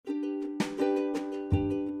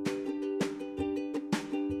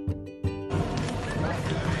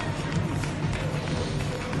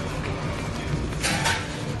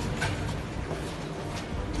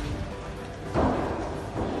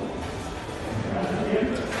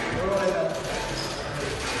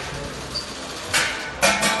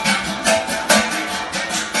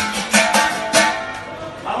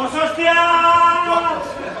¡Vamos, hostia!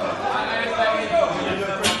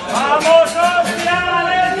 ¡Vamos, hostia!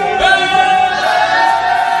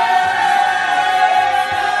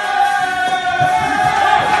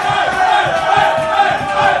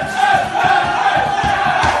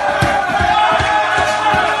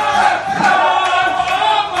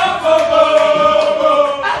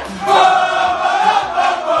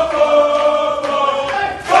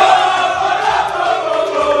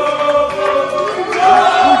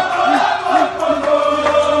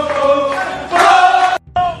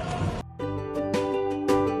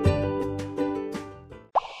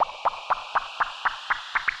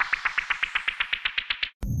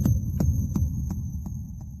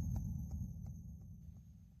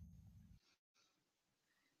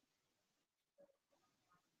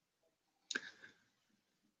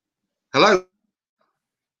 Hello.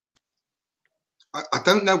 I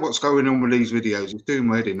don't know what's going on with these videos. It's doing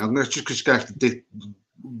my head in. I'm just going to have to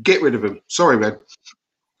get rid of them. Sorry, man.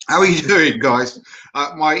 How are you doing, guys?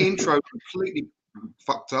 My intro completely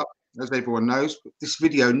fucked up, as everyone knows. But this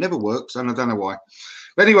video never works, and I don't know why.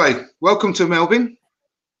 But anyway, welcome to Melvin.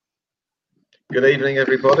 Good evening,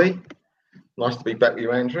 everybody. Nice to be back with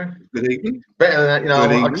you, Andrew. Good evening. Better than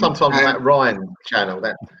that, sometimes on that Ryan channel,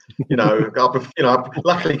 that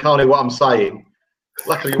luckily can't hear what I'm saying.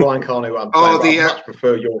 Luckily, Ryan can't hear what I'm saying. I much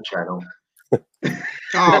prefer your channel.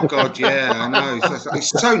 Oh God, yeah, I know. It's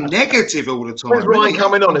so negative all the time. Where's Ryan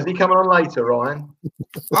coming on? Is he coming on later, Ryan?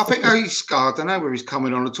 I think he's. I don't know where he's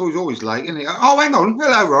coming on at all. He's always late, isn't he? Oh, hang on.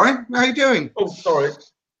 Hello, Ryan. How you doing? Oh, sorry.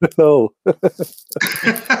 Oh. I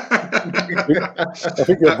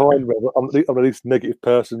think you're fine, Robert. I'm the least negative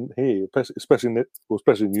person here, especially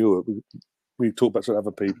in Europe. We talk about some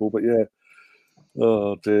other people, but yeah.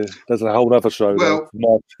 Oh dear, there's a whole other show. Well,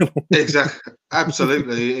 exactly,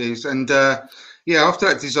 absolutely it is, and yeah, after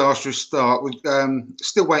that disastrous start, we're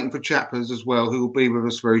still waiting for Chappers as well, who will be with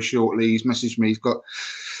us very shortly. He's messaged me; he's got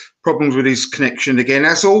problems with his connection again,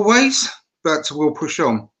 as always, but we'll push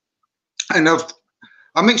on. And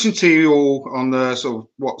I mentioned to you all on the sort of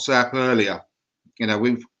WhatsApp earlier,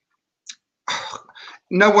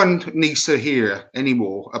 no one needs to hear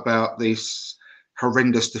anymore about this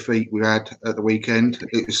horrendous defeat we had at the weekend.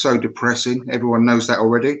 It was so depressing. Everyone knows that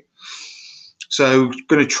already. So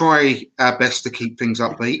going to try our best to keep things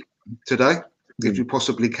upbeat today, if we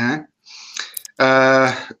possibly can.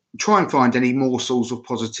 Try and find any morsels of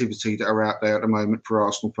positivity that are out there at the moment for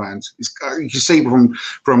Arsenal fans. You can see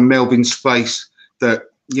from Melvin's face that,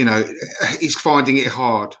 he's finding it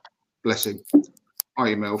hard. Bless him. Are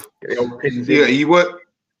you, Melv? Yeah,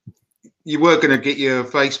 you were going to get your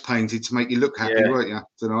face painted to make you look happy, weren't you,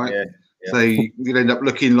 tonight? Yeah. So you'd end up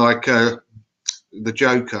looking like the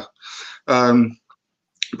Joker.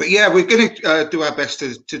 But yeah, we're going to do our best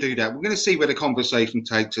to do that. We're going to see where the conversation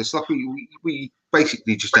takes us. Like we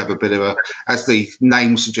basically just have a bit of a, as the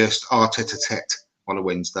name suggests, Arteta-tet on a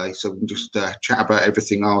Wednesday. So we can just chat about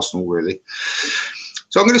everything Arsenal, really.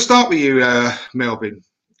 So I'm going to start with you, Melvin.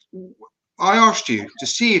 I asked you to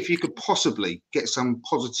see if you could possibly get some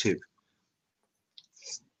positivity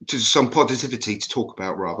to talk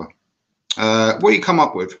about, rather. What you come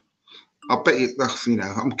up with? I bet you,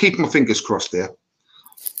 I'm keeping my fingers crossed there.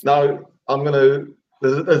 No, I'm going to.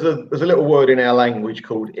 There's a little word in our language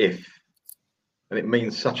called "if," and it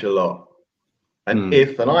means such a lot. And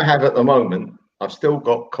and I have at the moment, I've still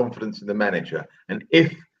got confidence in the manager. And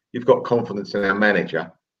if you've got confidence in our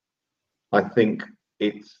manager, I think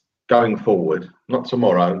it's going forward, not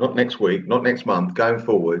tomorrow, not next week, not next month, going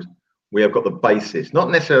forward, we have got the basis, not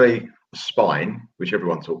necessarily a spine, which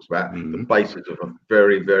everyone talks about, the basis of a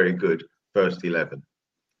very, very good first 11.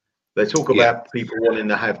 They talk about people wanting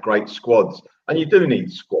to have great squads, and you do need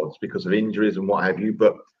squads because of injuries and what have you,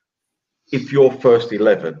 but if your first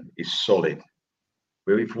 11 is solid,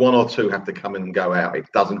 if one or two have to come in and go out, it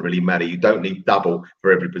doesn't really matter. You don't need double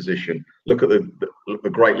for every position. Look at the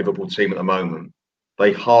great Liverpool team at the moment.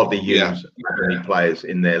 They hardly use many players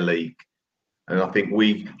in their league. And I think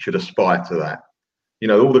we should aspire to that.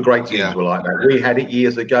 All the great teams were like that. We had it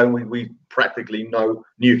years ago. We practically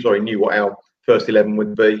knew what our first 11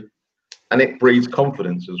 would be. And it breeds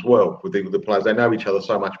confidence as well with the players. They know each other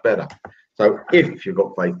so much better. So if you've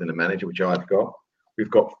got faith in the manager, which I've got, we've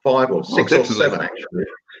got 5 or 6 or 7 actually.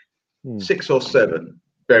 6 or 7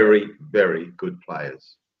 very, very good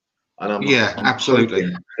players. And I'm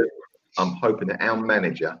absolutely. I'm hoping that our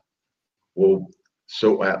manager will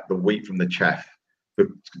sort out the wheat from the chaff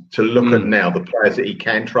to look at now the players that he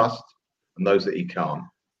can trust and those that he can't.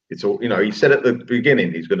 It's all, he said at the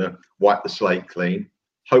beginning he's going to wipe the slate clean.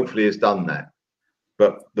 Hopefully he's done that.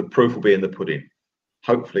 But the proof will be in the pudding.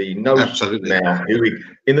 Hopefully he knows Absolutely. now who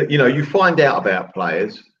you find out about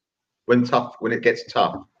players when it gets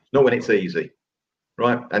tough, not when it's easy.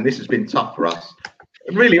 Right? And this has been tough for us.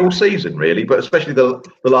 Really all season, really, but especially the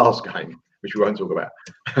last game, which we won't talk about.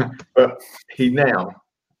 But he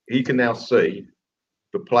can now see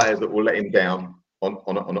the players that will let him down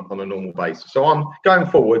on a normal basis. So I'm going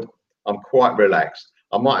forward, I'm quite relaxed.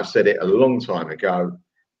 I might have said it a long time ago.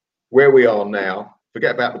 Where we are now,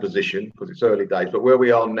 forget about the position because it's early days, but where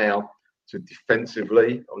we are now to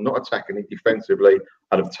defensively, I'm not attacking it defensively,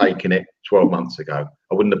 I'd have taken it 12 months ago.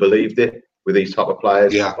 I wouldn't have believed it with these type of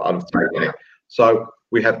players, but I'd have taken it. So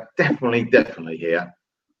we have definitely here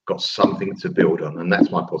got something to build on, and that's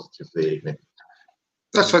my positive for the evening.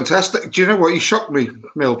 That's fantastic. Do you know what? You shocked me,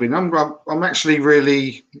 Melvin. I'm actually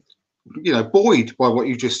really, buoyed by what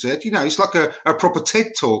you just said. It's like a proper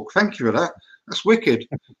TED talk. Thank you for that. That's wicked.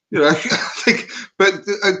 I think, but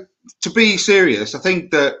to be serious, I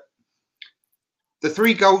think that the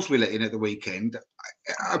 3 goals we let in at the weekend,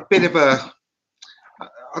 a bit of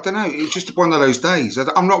I don't know. It's just one of those days.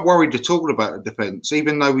 I'm not worried at all about the defence,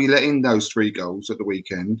 even though we let in those 3 goals at the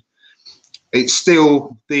weekend. It's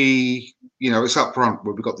still it's up front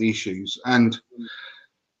where we've got the issues. And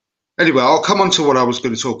anyway, I'll come on to what I was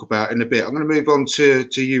going to talk about in a bit. I'm going to move on to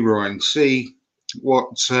you, Ryan. See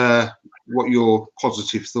what your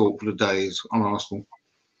positive thought for the day is on Arsenal.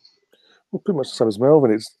 Well, pretty much the same as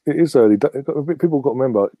Melvin. It is early. People have got to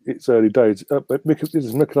remember it's early days. This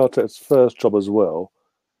is Mikel Arteta's first job as well.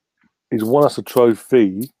 He's won us a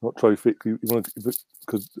trophy, not trophy,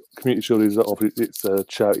 because Community Shield is it's a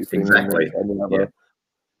charity thing. Exactly.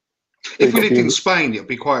 If we lived in Spain, it'd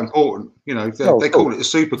be quite important. They call it the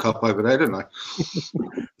Super Cup over there, don't they?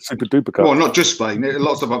 Super Duper Cup. Well, not just Spain.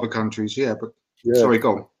 Lots of other countries, sorry,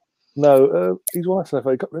 go on. No, he's won us an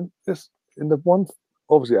FA Cup. In the one,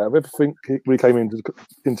 obviously, out of everything we came into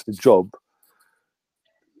the job,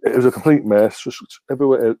 it was a complete mess.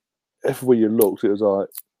 Everywhere you looked, it was like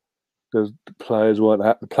the players weren't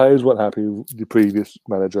happy with the previous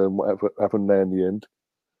manager and what happened there in the end.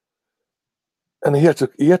 And he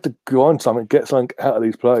had to grind something, get something out of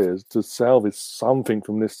these players to salvage something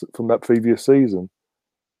from that previous season.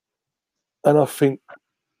 And I think,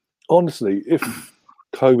 honestly, if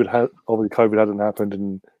COVID hadn't happened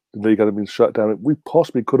and the league hadn't been shut down, we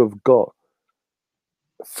possibly could have got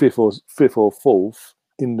fifth or fourth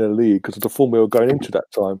in the league because of the form we were going into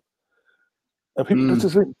that time. And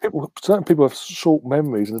certain people have short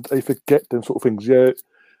memories and they forget them sort of things.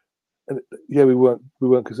 We weren't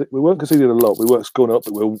conceding a lot. We weren't scoring up,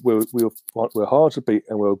 but we were hard to beat,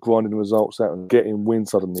 and we were grinding the results out and getting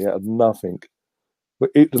wins suddenly out of nothing.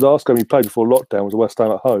 But the last game we played before lockdown was West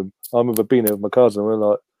Ham at home. I remember being there with my cousin, and we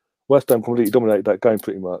were like, West Ham completely dominated that game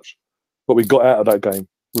pretty much, but we got out of that game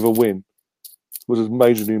with a win, which was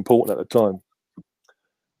majorly important at the time.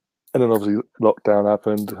 And then obviously lockdown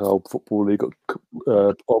happened. The whole football league got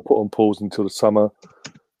put on pause until the summer.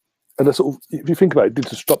 And that sort of, if you think about it, it did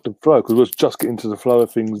disrupt the flow because we was just getting to the flow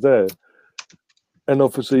of things there. And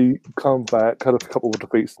obviously come back, had a couple of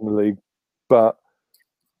defeats in the league, but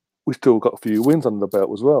we still got a few wins under the belt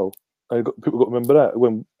as well. And people got to remember that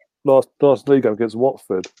when last league game against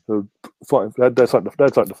Watford, they had something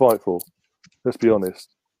to fight for. Let's be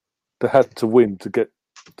honest, they had to win to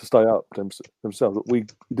stay up themselves. But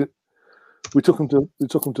we took them to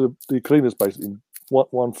the cleaners basically.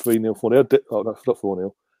 1-3-0, 4-0. Not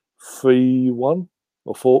 4-0. 3-1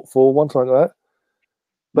 or 4-1, something like that.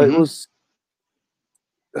 But it was.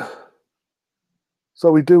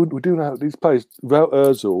 So we do know these players without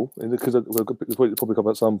Özil, because we'll probably come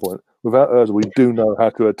at some point. Without Özil, we do know how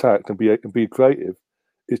to attack and be creative.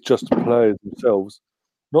 It's just the players themselves,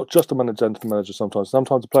 not just the manager and the manager. Sometimes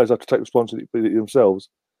the players have to take responsibility themselves,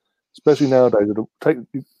 especially nowadays. You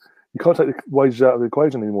can't take the wages out of the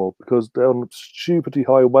equation anymore because they're on stupidly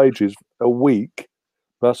high wages a week.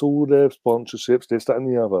 That's all their sponsorships, this, that, and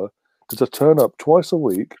the other. To turn up twice a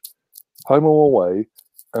week, home or away,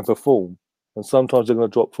 and perform. And sometimes they're going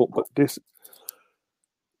to drop form. But this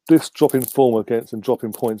dropping form against and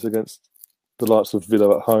dropping points against the likes of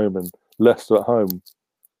Villa at home and Leicester at home,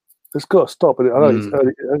 it's got to stop. And I know it's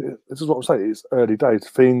early. This is what I'm saying. It's early days.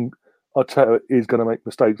 Arteta is going to make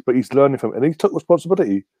mistakes, but he's learning from it, and he took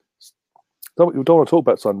responsibility. We don't want to talk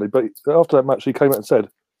about Sunday, but after that match, he came out and said,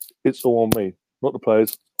 "It's all on me, not the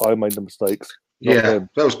players. I made the mistakes." Yeah,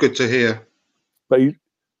 that was good to hear. But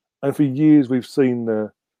and for years we've seen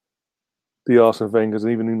the Arsene Wengers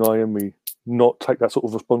and even Unai Emery not take that sort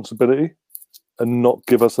of responsibility, and not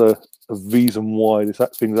give us a reason why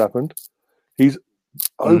thing's happened. He's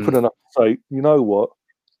open enough to say, you know what,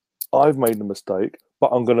 I've made a mistake, but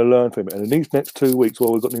I'm going to learn from it. And in these next 2 weeks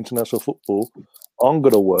while we've got international football, I'm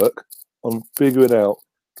going to work on figuring out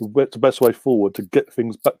the best way forward to get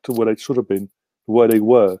things back to where they should have been, where they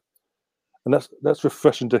were. And that's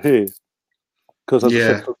refreshing to hear. Because as I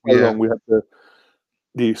said, for so long we had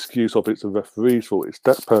the excuse of it's the referee's fault, it's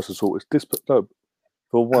that person's fault, it's this. No,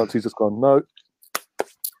 for once he's just gone, no,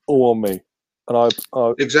 all on me. And I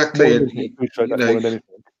exactly appreciate that more than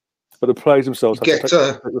anything. But the players themselves have to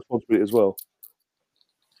take responsibility as well.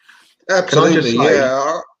 Absolutely,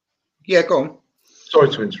 yeah, go on. Sorry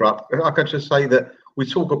to interrupt. I can just say that we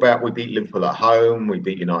talk about we beat Liverpool at home, we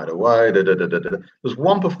beat United away. There's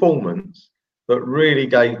one performance that really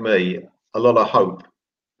gave me a lot of hope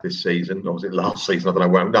this season. Or was it last season? I don't know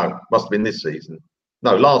where. No, must have been this season.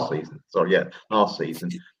 No, last season. Sorry, last season.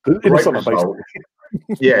 Great result.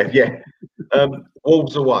 Yeah.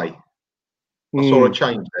 Wolves away. I saw a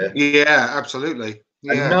change there. Yeah, absolutely.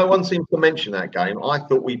 Yeah. And no one seems to mention that game. I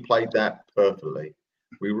thought we played that perfectly.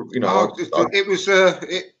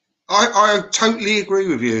 I totally agree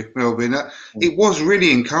with you, Melvin. It was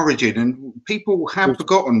really encouraging, and people have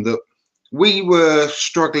forgotten that we were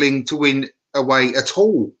struggling to win away at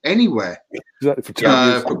all anywhere. Exactly for 2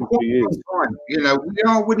 years. We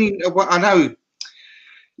are winning. I know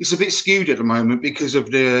it's a bit skewed at the moment because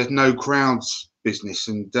of the no crowds business,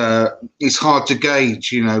 and it's hard to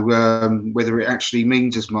gauge, whether it actually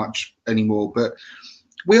means as much anymore. But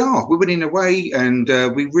we're winning away, and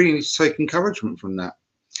we really need to take encouragement from that.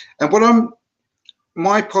 And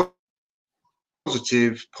my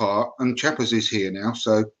positive part, and Chappers is here now,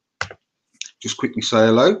 so just quickly say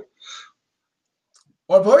hello.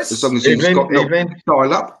 What voice? As long as he's got the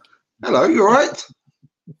dial up. Hello, you all right?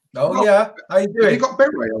 Oh, yeah. How you doing? Have you got a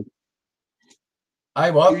beret on?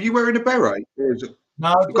 Hey, what? Are you wearing a beret?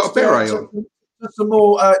 No, I've got a beret on. Just some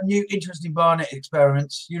more new interesting Barnet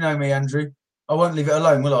experiments. You know me, Andrew. I won't leave it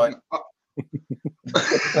alone, will I?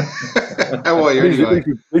 How are you anyway? At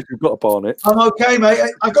least you've got a Barnet. I'm okay, mate.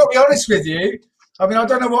 I've got to be honest with you. I mean, I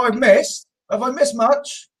don't know what I've missed. Have I missed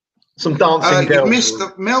much? Some dancing girls. You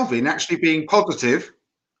missed Melvin actually being positive.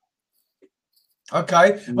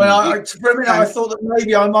 Okay. Well, for a minute, I thought that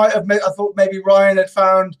maybe I might have. I thought maybe Ryan had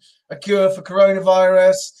found a cure for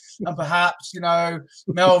coronavirus, and perhaps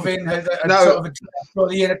Melvin had sort of addressed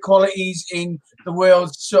the inequalities in the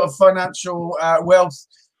world's sort of financial wealth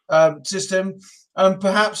system, and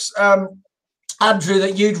perhaps Andrew,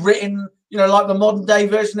 that you'd written, like the modern day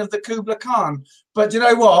version of the Kubla Khan. But you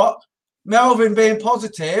know what? Melvin being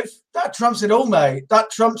positive, that trumps it all, mate.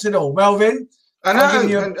 That trumps it all, Melvin. I know,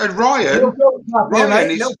 and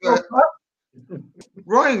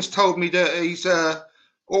Ryan's told me that he's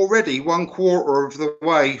already 1/4 of the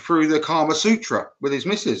way through the Kama Sutra with his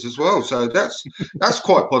missus as well. So that's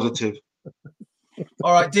quite positive.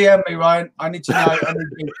 All right, DM me, Ryan. I need to know.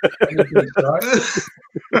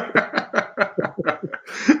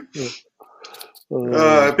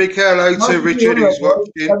 Big hello to Richard, who's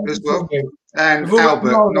watching as well, and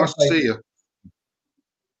Albert. Nice to see you.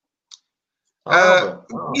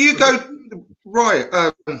 You go,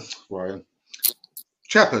 Ryan.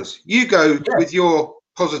 Chappers, you go with your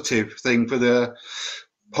positive thing for the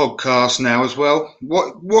podcast now as well.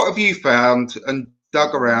 What have you found and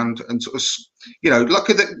dug around and sort of,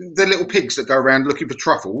 look at the little pigs that go around looking for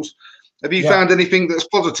truffles? Have you found anything that's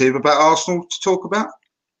positive about Arsenal to talk about?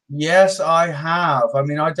 Yes, I have. I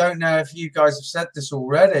mean, I don't know if you guys have said this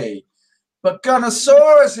already, but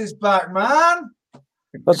Gunnosaurus is back, man.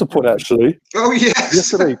 That's a point, actually. Oh, yes.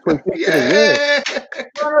 Yesterday. Yeah. Back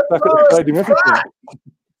at the stadium,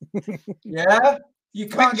 everything. Yeah. You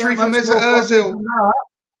can't Victory for Mesut Ozil.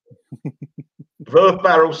 Verve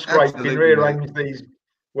barrel scraping, rearrange these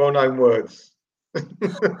well-known words.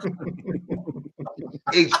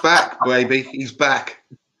 He's back, baby. He's back.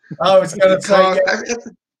 I was going to say, it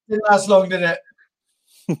didn't last long, did it?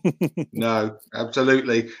 No,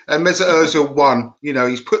 absolutely. And Mesut Ozil won.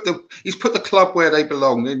 He's put the club where they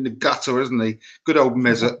belong, in the gutter, hasn't he? Good old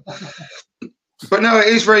Mesut. But no, it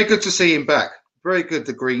is very good to see him back. Very good,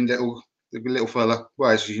 the green little fella.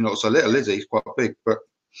 Well, he's not so little, is he? He's quite big, but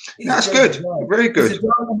that's good. Very good. He's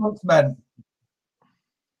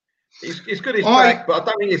good. He's back, but I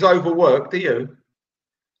don't think he's overworked. Do you?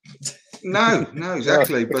 No,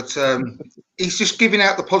 exactly. But he's just giving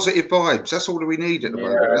out the positive vibes. That's all we need at the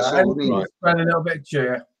moment. That's all we need. Spread a little bit of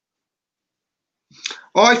cheer.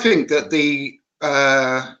 I think that the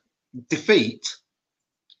defeat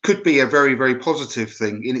could be a very, very positive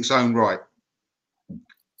thing in its own right.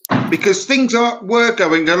 because things were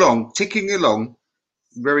going along, ticking along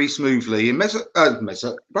very smoothly. And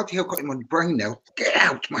Meza, bloody hell, got him on your brain now. Get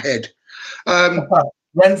out my head.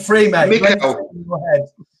 Rent free, mate. Mikel.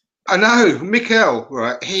 I know, Mikel,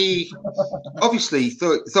 right? He obviously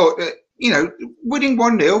thought that, winning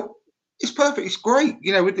 1-0 is perfect. It's great.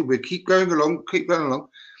 We keep going along,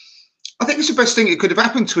 I think it's the best thing that could have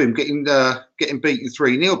happened to him getting beaten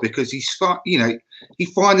 3-0, because he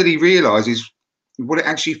finally realises what it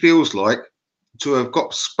actually feels like to have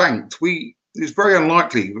got spanked. It was very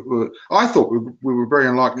unlikely. I thought we were very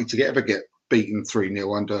unlikely to ever get beaten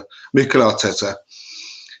 3-0 under Mikel Arteta.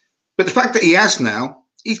 But the fact that he has now,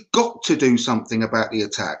 he's got to do something about the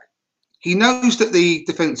attack. He knows that the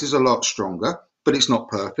defence is a lot stronger, but it's not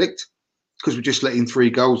perfect because we're just letting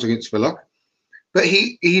 3 goals against Villa. But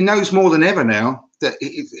he knows more than ever now that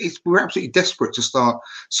we're absolutely desperate to start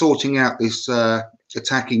sorting out this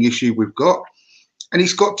attacking issue we've got. And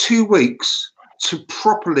he's got 2 weeks to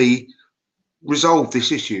properly resolve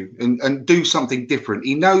this issue and do something different.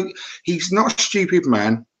 He's not a stupid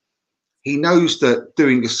man. He knows that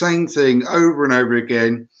doing the same thing over and over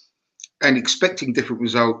again and expecting different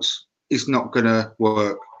results is not going to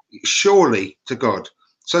work, surely to God.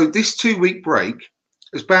 So this 2-week break,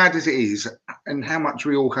 as bad as it is, and how much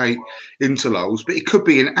we all hate interlulls, but it could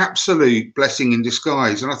be an absolute blessing in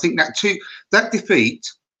disguise. And I think that defeat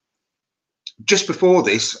just before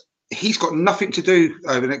this, he's got nothing to do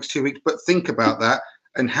over the next 2 weeks but think about that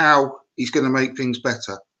and how he's going to make things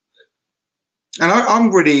better. And I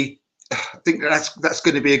think that's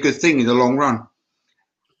going to be a good thing in the long run.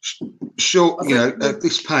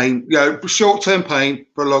 This pain, short-term pain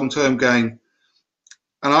for long-term gain.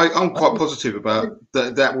 And I'm quite positive about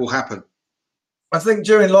that will happen. I think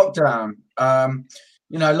during lockdown,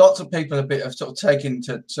 lots of people have sort of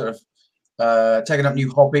taken up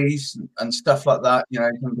new hobbies and stuff like that.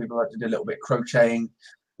 Some people like to do a little bit of crocheting.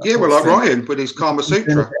 Yeah, well, like Ryan with his Kama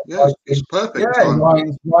Sutra. Yeah, it's perfect. Yeah,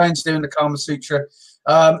 Ryan's doing the Kama Sutra.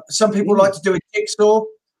 Some people like to do a jigsaw.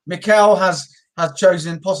 Mikel has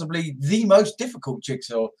chosen possibly the most difficult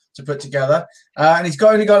jigsaw to put together, and he's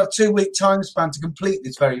only got a 2-week time span to complete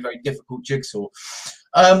this very, very difficult jigsaw.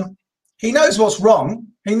 He knows what's wrong.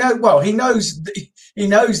 He knows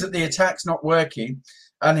that the attack's not working,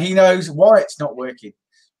 and he knows why it's not working.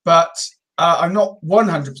 But I'm not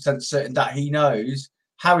 100% certain that he knows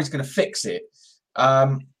how he's going to fix it.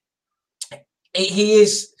 He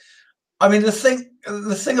is. I mean, the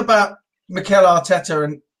thing about Mikel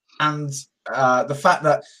Arteta and the fact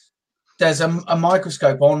that there's a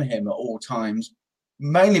microscope on him at all times,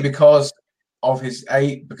 mainly because of his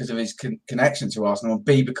connection to Arsenal, and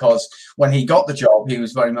B, because when he got the job, he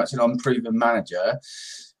was very much an unproven manager.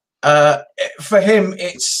 For him,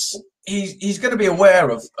 he's going to be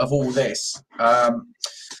aware of all this,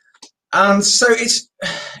 and so it's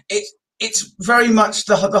very much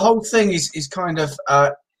the whole thing is kind of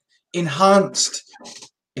enhanced,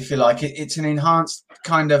 if you like. It's an enhanced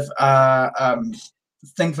kind of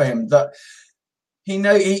thing for him, that he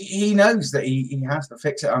knows that he has to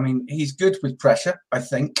fix it. I mean, he's good with pressure, I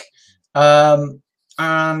think,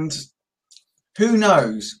 and who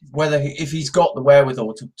knows whether if he's got the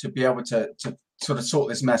wherewithal to be able to sort of sort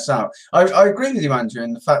this mess out. I agree with you, Andrew,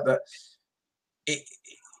 in the fact that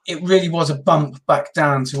it really was a bump back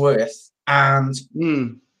down to earth, and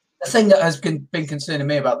the thing that has been concerning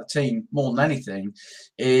me about the team more than anything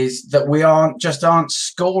is that we aren't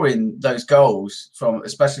scoring those goals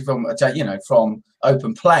especially from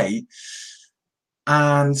open play,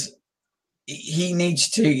 and he needs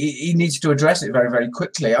to address it very, very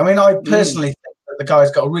quickly. I mean, I personally think that the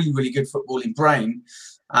guy's got a really, really good footballing brain,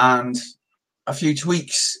 and a few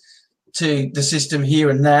tweaks to the system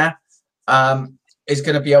here and there is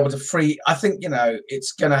going to be able to free. I think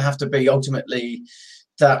it's going to have to be ultimately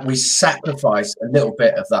that we sacrifice a little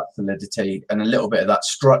bit of that solidity and a little bit of that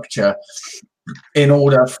structure in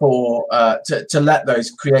order for to let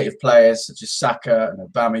those creative players such as Saka and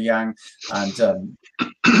Aubameyang and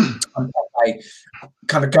Pepe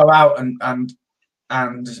kind of go out and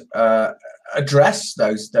address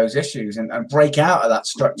those issues and break out of that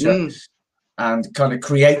structure and kind of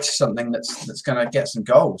create something that's going to get some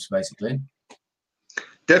goals, basically.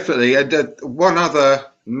 Definitely. And one other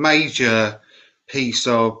major piece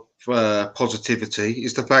of positivity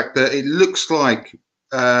is the fact that it looks like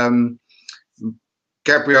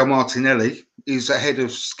Gabriel Martinelli is ahead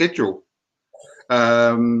of schedule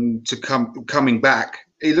coming back.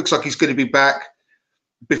 It looks like he's going to be back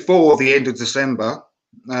before the end of December.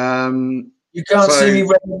 You can't see me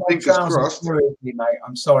wearing my trousers, mate.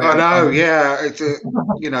 I'm sorry. I know, yeah. It's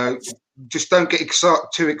just don't get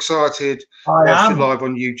too excited I whilst am. you're live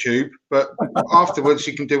on YouTube. But afterwards,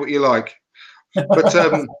 you can do what you like. But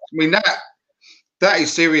I mean that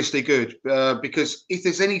is seriously good because if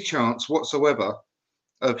there's any chance whatsoever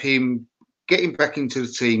of him getting back into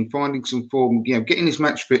the team, finding some form, getting his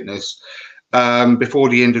match fitness before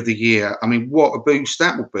the end of the year, I mean, what a boost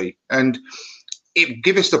that would be. And it would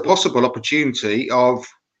give us the possible opportunity of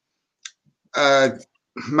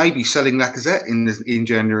maybe selling Lacazette in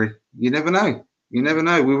January. You never know. You never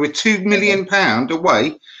know. We were £2 million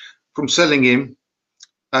away from selling him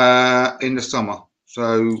in the summer.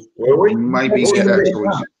 So maybe get that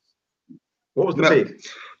choice. What was the bid?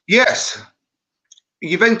 Yes.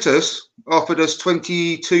 Juventus offered us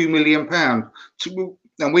 £22 million,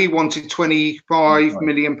 and we wanted £25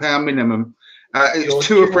 million minimum. It's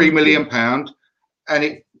 £2 or £3 million,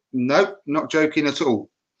 and nope, not joking at all.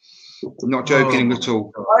 Not joking at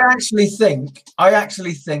all. I actually think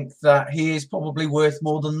that he is probably worth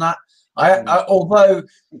more than that. Although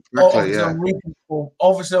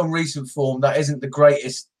obviously on recent form, that isn't the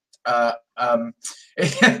greatest.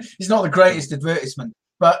 It's not the greatest advertisement,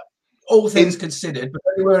 but all things considered, but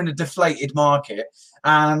we were in a deflated market,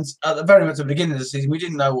 and very much at the beginning of the season, we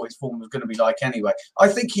didn't know what his form was going to be like anyway. I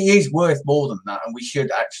think he is worth more than that, and we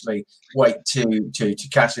should actually wait to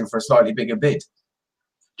cash in for a slightly bigger bid.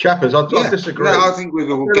 Chappers, I disagree. No, I think we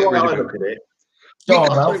will get rid of him. Look at it. I'll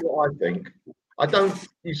tell you what I think.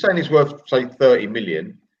 You're saying he's worth, say, 30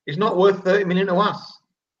 million. He's not worth 30 million to us.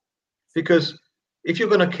 Because if you're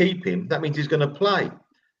going to keep him, that means he's going to play.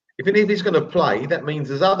 If he's going to play, that means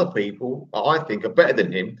there's other people I think are better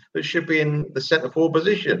than him that should be in the centre forward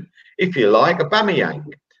position. If you like, Aubameyang.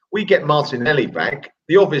 We get Martinelli back.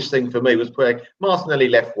 The obvious thing for me was putting Martinelli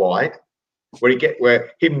left wide,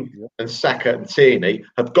 where him and Saka and Tierney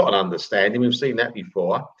have got an understanding. We've seen that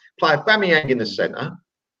before. Play Aubameyang in the centre,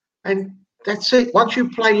 and that's it. Once you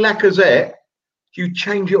play Lacazette, you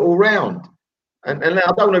change it all round. And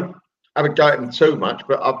I don't want to have a go at him too much,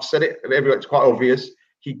 but I've said it everywhere. It's quite obvious.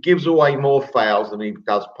 He gives away more fouls than he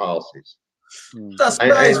does passes. That's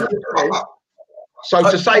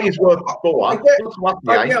so to say he's worth four. I get what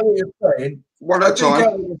you're saying. One at a time. I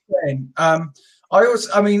get what you're saying.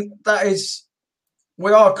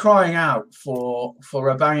 We are crying out for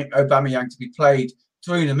Aubameyang to be played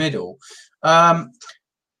through the middle. I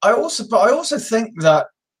also think that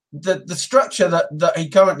the structure that he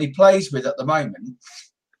currently plays with at the moment,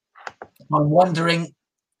 I'm wondering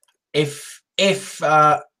if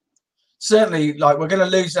certainly, like, we're going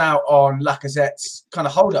to lose out on Lacazette's kind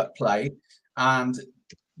of hold-up play and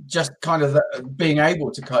just kind of being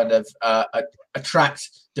able to kind of attract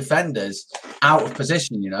defenders out of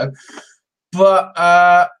position, But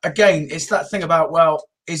again, it's that thing about, well,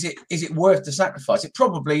 is it worth the sacrifice? It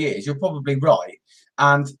probably is. You're probably right.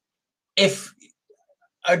 And if,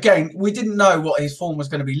 again, we didn't know what his form was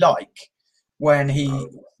going to be like when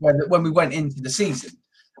we went into the season.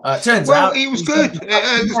 Turns out he was good.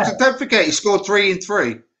 Don't forget, he scored 3 and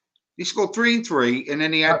 3. He scored 3 and 3, and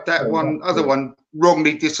then he had that other one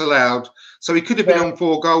wrongly disallowed. So he could have been on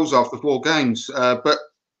 4 goals after 4 games. But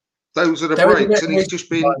those are the breaks, and he's just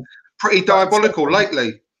been pretty diabolical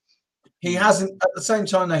lately. He hasn't, at the same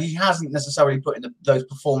time, though, he hasn't necessarily put in those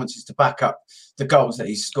performances to back up the goals that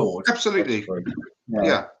he's scored. Absolutely.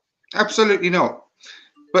 Yeah, absolutely not.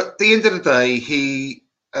 But at the end of the day, he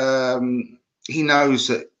knows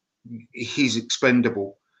that he's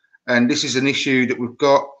expendable. And this is an issue that we've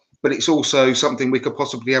got, but it's also something we could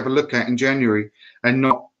possibly have a look at in January and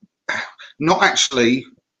not actually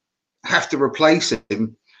have to replace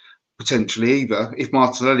him potentially either if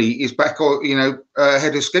Martinelli is back or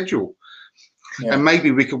ahead of schedule. Yeah. And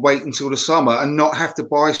maybe we could wait until the summer and not have to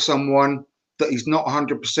buy someone that is not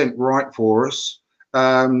 100% right for us,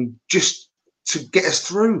 just to get us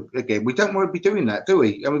through again. We don't want to be doing that, do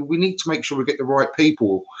we? I mean, we need to make sure we get the right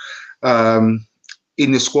people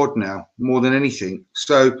in the squad now, more than anything.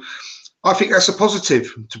 So I think that's a positive,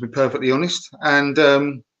 to be perfectly honest.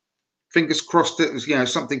 And fingers crossed that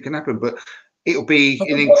something can happen. But it'll be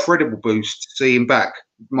an incredible boost to see him back,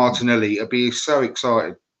 Martinelli. I'll be so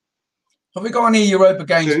excited. Have we got any Europa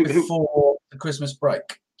games before the Christmas break?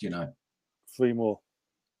 Do you know? 3 more.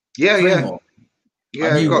 Yeah, Three yeah. more.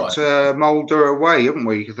 Yeah, we've got Mulder away, haven't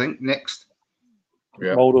we, I think, next?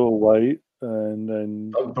 Yeah. Mulder away, and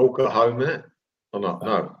then... Dundalk at home, innit? Or not?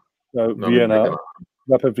 No, Vienna.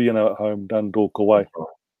 Rapid Vienna at home, Dundalk away.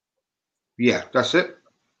 Yeah, that's it.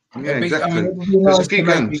 Yeah, exactly. I mean, There's nice a few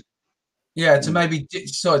games. To maybe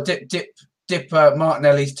dip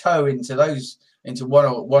Martinelli's toe into one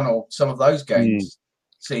or some of those games.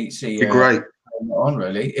 See, great on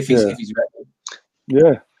really if he's ready.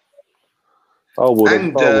 Yeah, I would.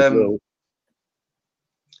 And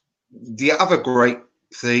the other great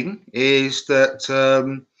thing is that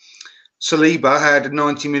Saliba had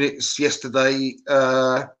 90 minutes yesterday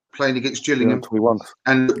playing against Gillingham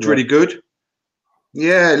and looked really good.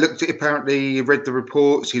 Yeah, looked. Apparently, read the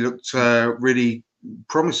reports. He looked really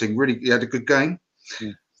promising. Really, he had a good game.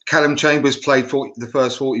 Yeah. Callum Chambers played the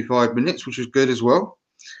first 45 minutes, which was good as well.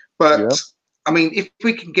 But I mean, if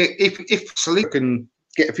we can get if Saliba can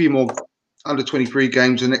get a few more under 23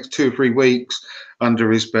 games in the next 2 or 3 weeks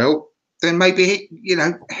under his belt, then maybe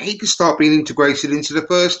he can start being integrated into the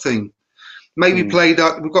first team. Maybe we've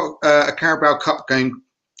got a Carabao Cup game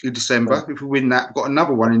in December. If we win that, we've got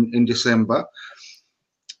another one in December.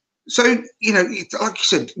 So, like you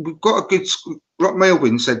said, we've got a good, like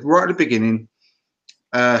Melvin said right at the beginning,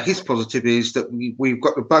 his positive is that we've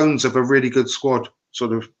got the bones of a really good squad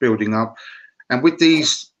sort of building up. And with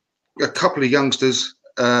a couple of youngsters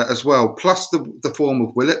as well, plus the form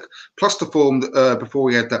of Willock, plus the form before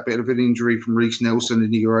we had that bit of an injury from Reece Nelson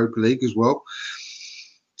in the Europa League as well.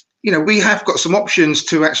 We have got some options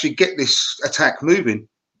to actually get this attack moving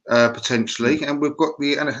potentially, and we've got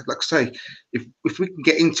and like I say, if we can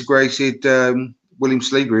get integrated William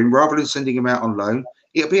Saliba in rather than sending him out on loan,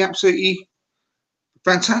 it'll be absolutely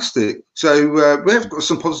fantastic. So we have got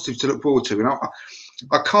some positives to look forward to, and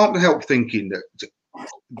I can't help thinking that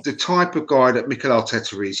the type of guy that Mikel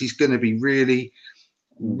Arteta is, he's going to be really,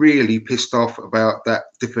 really pissed off about that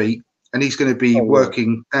defeat, and he's going to be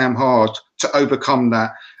working damn hard to overcome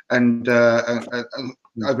that. And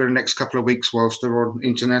over the next couple of weeks, whilst they're on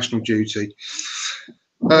international duty.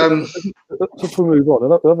 To move on,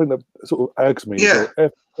 another thing that sort of aggs me. Yeah.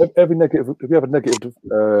 Every negative, if you have a negative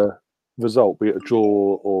result, be it a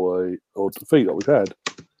draw or defeat that we've had,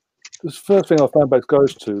 the first thing our fan base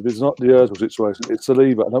goes to is not the Ozil situation; it's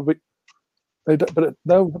Saliba. And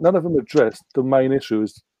none of them address the main issue.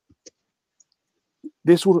 Is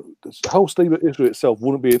this whole Saliba issue itself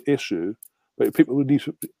wouldn't be an issue. But people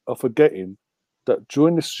are forgetting that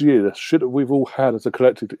during this year, the shit that we've all had as a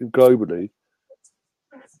collective globally,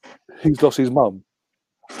 he's lost his mum.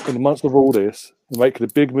 In the months of all this, making a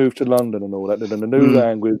big move to London and all that, and a new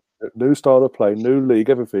language, a new style of play, new league,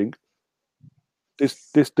 everything.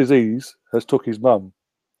 This disease has took his mum,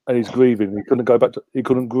 and he's grieving. He couldn't go back he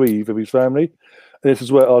couldn't grieve with his family. And this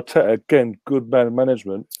is where Arteta, again, good man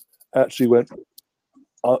management, actually went.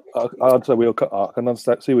 I'd say I can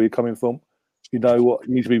understand, see where you're coming from. You know what?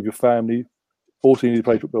 You need to be with your family. Also, you need to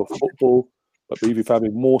play football, but be with your family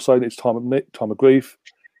more so in its time of grief.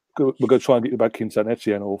 We're going to try and get you back in Saint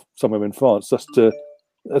Etienne or somewhere in France, just to,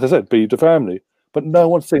 as I said, be with the family. But no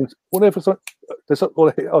one seems, whatever.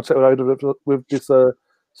 I'll say with this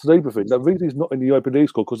Saliba thing. The reason he's not in the Europa League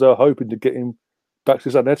squad because they're hoping to get him back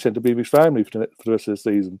to Saint Etienne to be with his family for the rest of the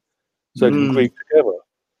season, so they can grieve together.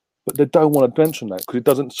 But they don't want to mention that because it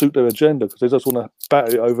doesn't suit their agenda because they just want to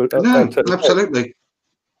batter it over. No, absolutely.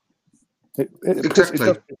 Exactly.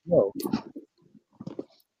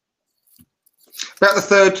 About the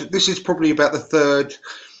third. This is probably about the third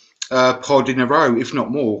pod in a row, if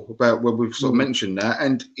not more, about when we've sort of mentioned that.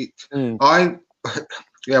 And I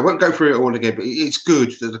won't go through it all again, but it's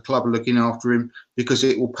good that the club are looking after him because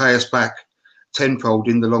it will pay us back tenfold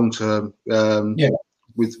in the long term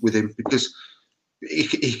with him because.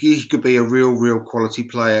 He could be a real quality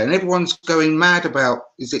player, and everyone's going mad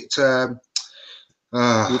about. Is it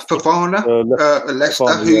Fofana,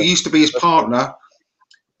 Leicester, who used to be his partner?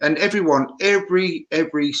 And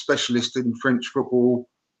every specialist in French football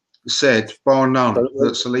said, bar none,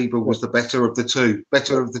 that Saliba was the better of the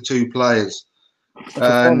two players.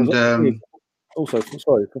 And also,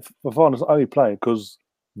 sorry, Fofana's only playing because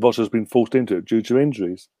Voss has been forced into it due to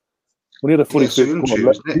injuries. When he had a fully fit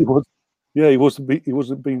squad, he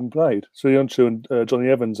wasn't being played. Soyuncu and Johnny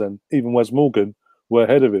Evans and even Wes Morgan were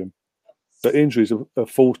ahead of him. But injuries are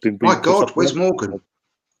forced in. My God, Wes Morgan.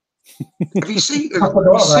 Have you seen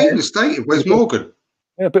the state of Wes Morgan?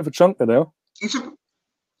 Yeah, a bit of a chunker now.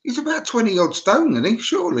 He's about 20 odd stone, isn't he?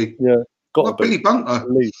 Surely. Yeah, like Billy Bunter.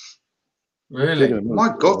 Really?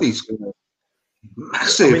 My God, he's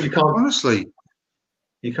massive. I mean, honestly.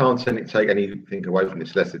 You can't take anything away from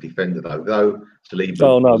this Leicester defender, though Saliba.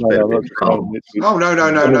 No.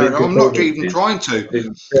 I'm not even trying to.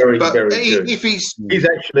 Very good. If he's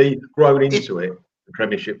actually grown into it, the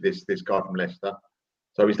Premiership. This guy from Leicester,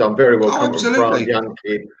 so he's done very well. Absolutely, young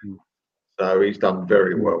kid. So he's done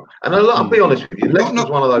very well. And I'll be honest with you, Leicester's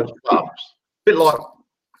one of those clubs. A bit like,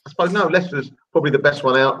 I suppose, Leicester's probably the best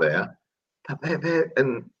one out there. But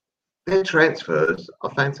their transfers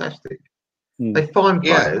are fantastic. They find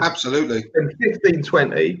players, absolutely, and 15,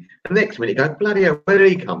 20, and next minute go, bloody hell, where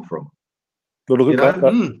did he come from? Well, look You at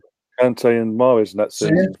know? that. Kante and Mahrez in that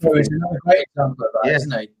sense. Zinchenko is another great example of that, Yeah.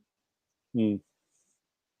 isn't he?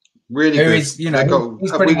 Really Who good. is, you know, They got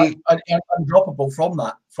he's a pretty really- much undroppable from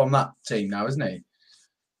that team now, isn't he?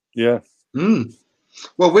 Yeah.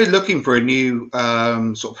 Well, we're looking for a new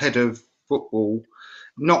sort of head of football,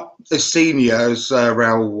 not as senior as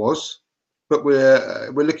Raul was, but we're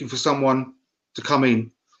looking for someone to come in,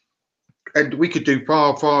 and we could do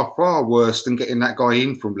far, far, far worse than getting that guy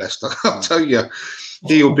in from Leicester. I'll tell you,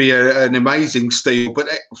 he'll be an amazing steal. But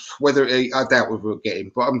I doubt we'll get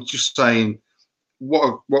him. But I'm just saying,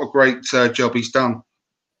 what a great job he's done.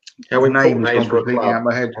 How His name important has that is gone for a completely club. out of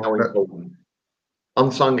my head. How But- important.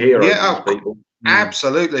 Unsung heroes, Yeah, these people.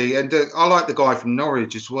 Absolutely, and I like the guy from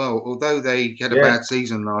Norwich as well. Although they had a bad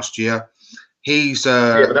season last year, he's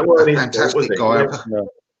but that wasn't a his fantastic fault, was guy. it? No.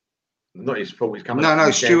 Not his fault. He's coming. No,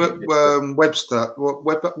 Stuart Webber.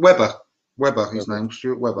 His name,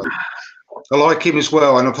 Stuart Webber. I like him as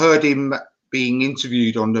well, and I've heard him being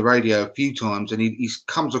interviewed on the radio a few times, and he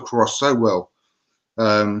comes across so well.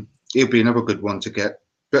 He'll be another good one to get.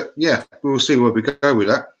 But yeah, we'll see where we go with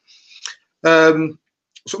that.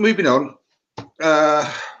 So moving on.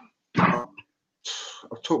 I've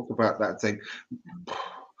talked about that thing.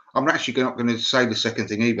 I'm actually not going to say the second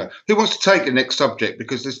thing either. Who wants to take the next subject?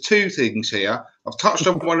 Because there's two things here. I've touched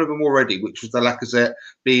on one of them already, which was the Lacazette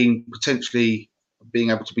potentially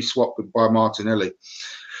being able to be swapped by Martinelli.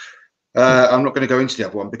 I'm not going to go into the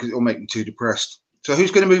other one because it will make me too depressed. So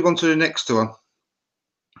who's going to move on to the next one?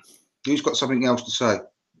 Who's got something else to say?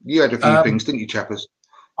 You had a few things, didn't you, Chappers?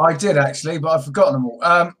 I did actually, but I've forgotten them all.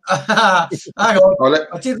 Hang on,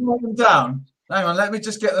 I did write them down. Hang on, let me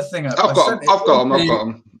just get the thing up. I've got them. Oh,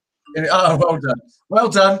 well done. Well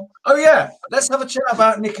done. Oh, yeah. Let's have a chat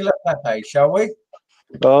about Nicola Pepe, shall we?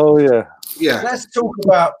 Oh, yeah. Yeah. Let's talk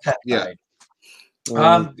about Pepe. Yeah.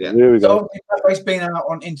 Here we go. So Pepe's been out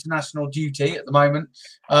on international duty at the moment.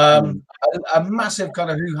 A massive kind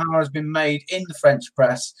of hoo-ha has been made in the French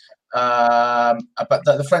press. But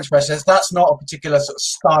the French press says that's not a particular sort of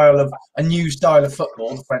style of a new style of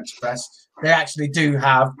football. The French press, they actually do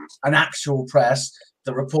have an actual press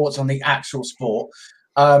that reports on the actual sport.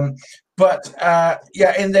 He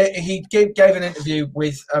gave an interview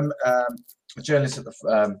with a journalist at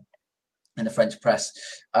in the French press,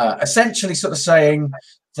 essentially sort of saying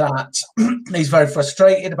that he's very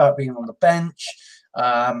frustrated about being on the bench.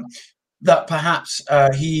 That perhaps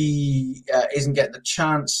he isn't getting the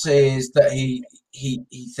chances that he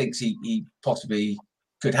thinks he possibly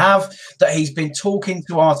could have, that he's been talking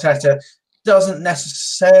to Arteta, doesn't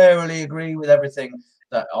necessarily agree with everything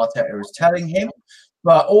that Arteta is telling him,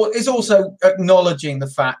 but is also acknowledging the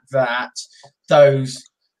fact that those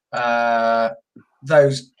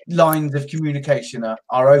lines of communication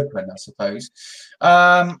are open, I suppose.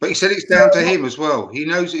 But he said it's down to him as well. He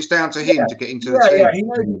knows it's down to him to get into the team. Yeah, he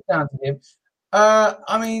knows it's down to him.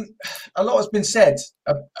 I mean, a lot has been said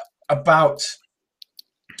about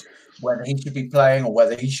whether he should be playing or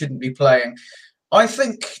whether he shouldn't be playing. I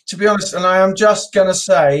think, to be honest, and I am just going to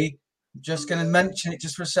mention it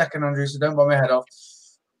just for a second, Andrew, so don't bite my head off.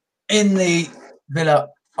 In the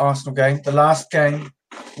Villa-Arsenal game, the last game,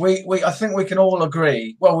 I think we can all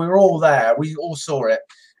agree, well, we were all there, we all saw it,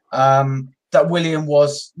 that William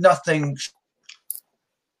was nothing.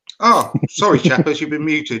 Oh, sorry, Chappers, you've been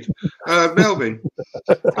muted. Melvin.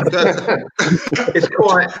 It's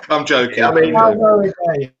quite. I'm joking. I mean,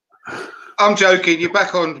 I'm joking. You're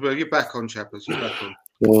back on. You're back on, Chappers. You're back on.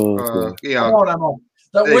 Yeah. I'm on.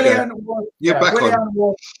 That William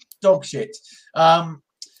was dog shit. And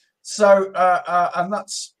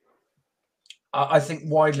that's, I think,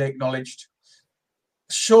 widely acknowledged.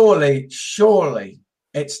 Surely,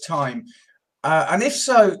 it's time. And if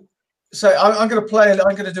so, I'm going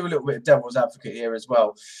to do a little bit of devil's advocate here as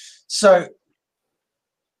well. So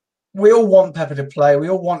we all want Pepe to play. We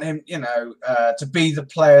all want him, to be the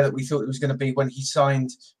player that we thought he was going to be when he signed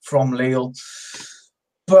from Lille.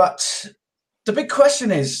 But the big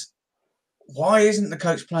question is, why isn't the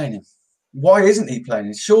coach playing him? Why isn't he playing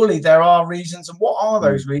him? Surely there are reasons. And what are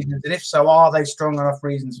those reasons? And if so, are they strong enough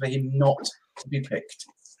reasons for him not to be picked?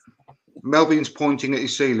 Melvin's pointing at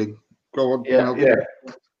his ceiling. Go on, Melvin. Yeah.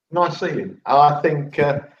 Nice ceiling. I think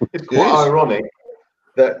it's quite ironic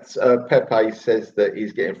that Pepe says that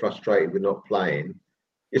he's getting frustrated with not playing.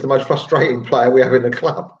 He's the most frustrating player we have in the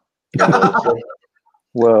club.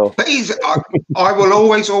 Well, but I will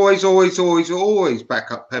always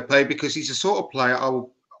back up Pepe because he's the sort of player I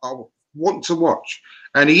will want to watch,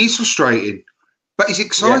 and he is frustrating, but he's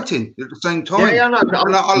exciting at the same time. Yeah, I know.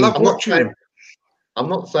 I love watching him. I'm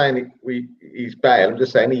not saying he's bad. I'm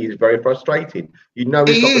just saying he is very frustrating. You know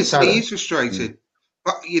he's got the talent. He is frustrated.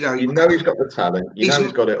 But, you know he's got the talent. You know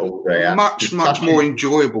he's got it all there. Much more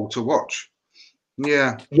enjoyable to watch.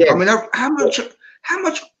 Yeah. I mean, how much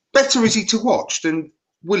better is he to watch than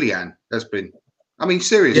Willian has been? I mean,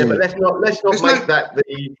 seriously. Yeah, but let's not make that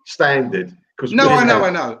the standard. Because I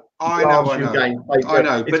know.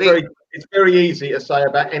 But it's very easy to say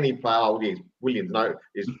about any player. Oh, Williams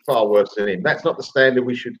is far worse than him. That's not the standard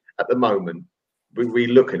we should at the moment. We're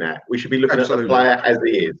looking at. We should be looking at the player as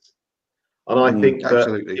he is. And I think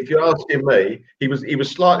that if you're asking me, he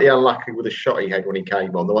was slightly unlucky with the shot he had when he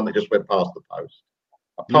came on, the one that just went past the post.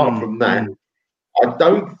 Apart from that, I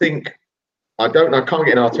can't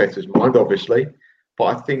get in Arteta's mind, obviously, but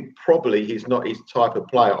I think probably he's not his type of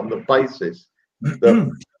player on the basis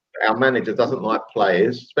that our manager doesn't like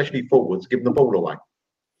players, especially forwards, giving the ball away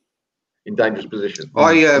in dangerous positions.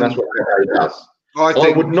 That's what he does.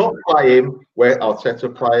 I would not play him where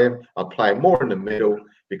Arteta play him. I'd play him more in the middle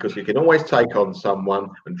because he can always take on someone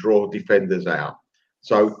and draw defenders out.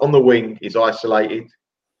 So on the wing, he's isolated.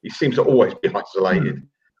 He seems to always be isolated.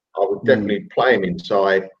 I would definitely play him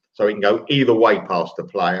inside so he can go either way past the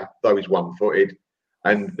player, though he's one-footed.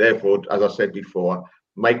 And therefore, as I said before,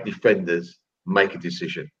 make defenders make a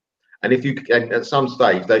decision. And if you can, at some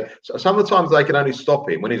stage, some of the times they can only stop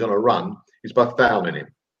him when he's on a run is by fouling him.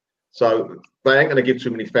 So they ain't going to give too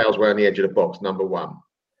many fouls around the edge of the box, number one.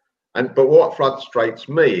 But what frustrates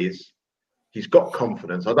me is he's got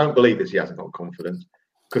confidence. I don't believe he hasn't got confidence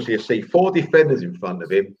because he'll see 4 defenders in front of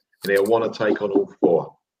him and he'll want to take on all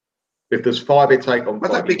 4. If there's 5, he'll take on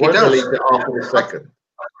 5. He won't release it after the second.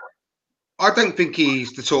 I don't think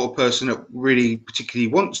he's the sort of person that really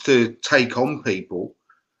particularly wants to take on people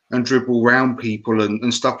and dribble around people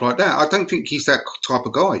and stuff like that. I don't think he's that type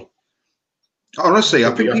of guy. Honestly,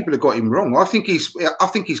 I think people have got him wrong. I think he's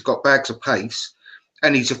got bags of pace,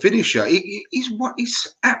 and he's a finisher.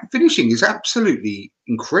 His finishing is absolutely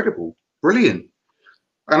incredible, brilliant.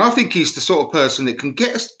 And I think he's the sort of person that can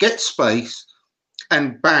get space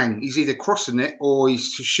and bang, he's either crossing it or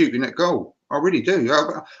he's shooting at goal. I really do.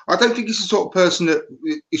 I don't think he's the sort of person that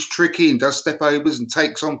is tricky and does step overs and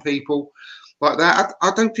takes on people like that.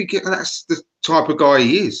 I don't think that's the type of guy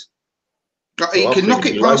he is. He can knock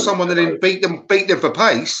it past someone and then beat them for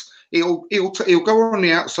pace. He'll go on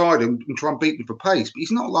the outside and try and beat them for pace. But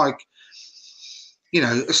he's not like,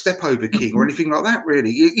 a step over king or anything like that.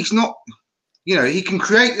 Really, he's not. He can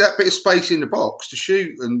create that bit of space in the box to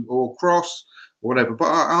shoot or cross or whatever. But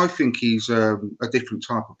I think he's a different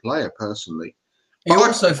type of player personally. Go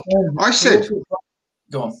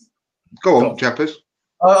on, Chappers.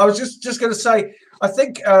 I was just going to say, I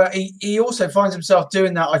think he also finds himself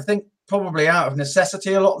doing that. I think probably out of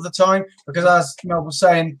necessity a lot of the time, because as Mel was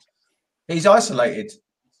saying, he's isolated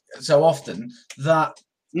so often that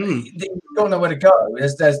you don't know where to go.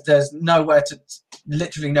 There's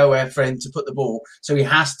literally nowhere for him to put the ball, so he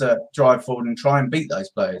has to drive forward and try and beat those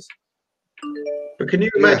players. But can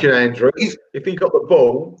you imagine, Andrew, if he got the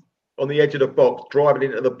ball on the edge of the box, driving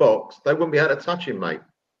into the box, they wouldn't be able to touch him, mate.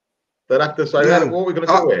 They'd have to say, what are we going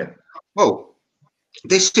to do here? Well,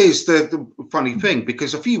 this is the funny thing,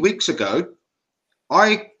 because a few weeks ago,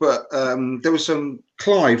 there was some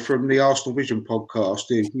Clive from the Arsenal Vision podcast.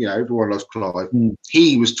 Everyone loves Clive.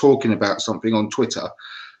 He was talking about something on Twitter,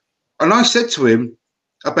 and I said to him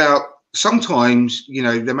about sometimes,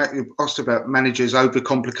 they asked about managers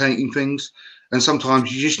overcomplicating things, and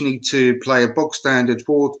sometimes you just need to play a bog standard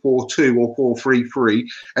 4-4-2 or 4-3-3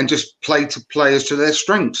 and just play to players to their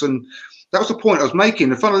strengths. And that was the point I was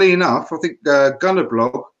making. And funnily enough, I think Gunner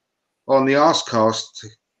Blog on the Arscast,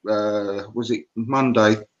 was it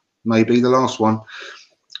Monday, maybe the last one,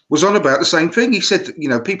 was on about the same thing. He said,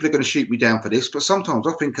 people are going to shoot me down for this, but sometimes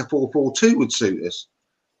I think a 4-4-2 would suit us.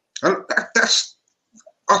 And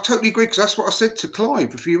I totally agree, because that's what I said to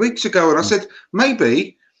Clive a few weeks ago. And I said,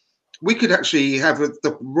 maybe we could actually have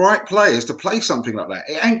the right players to play something like that.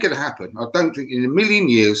 It ain't going to happen. I don't think in a million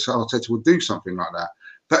years Arteta would do something like that.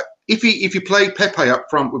 But if you play Pepe up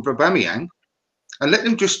front with Aubameyang and let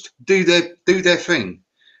them just do their thing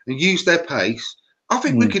and use their pace, I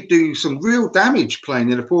think we could do some real damage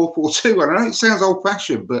playing in a 4-4-2. And I know it sounds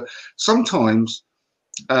old-fashioned, but sometimes,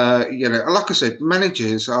 like I said,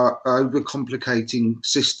 managers are overcomplicating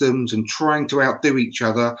systems and trying to outdo each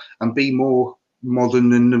other and be more modern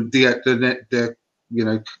than their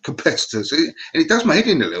competitors. And it does my head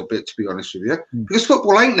in a little bit, to be honest with you, because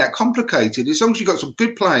football ain't that complicated. As long as you've got some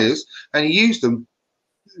good players and you use them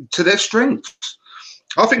to their strengths,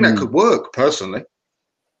 I think that could work personally.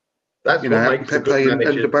 That's what makes Pepe and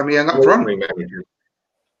Aubameyang up front.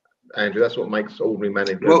 Andrew. That's what makes ordinary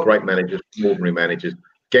managers, Well- great managers, from ordinary managers,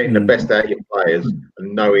 getting the best out of your players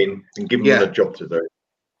and knowing and giving them a job to do.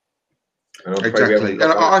 And I'm afraid we haven't Exactly.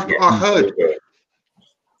 got And that yet. I heard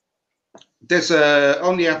there's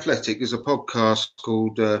on The Athletic, there's a podcast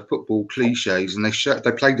called Football Cliches, and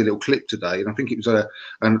they played a little clip today, and I think it was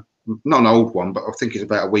not an old one, but I think it's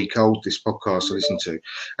about a week old, this podcast I listened to.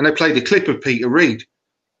 And they played a clip of Peter Reid.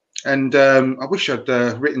 And I wish I'd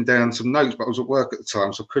written down some notes, but I was at work at the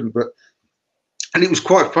time, so I couldn't. And it was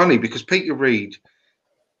quite funny because Peter Reid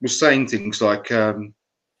was saying things like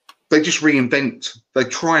they try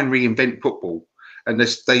and reinvent football. And they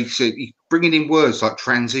say, bringing in words like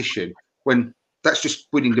transition, when that's just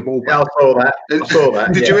winning the ball back. Yeah, I saw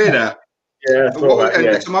that. Did you hear that? Yeah, I saw that.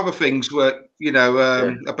 And some other things were,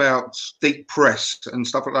 about deep press and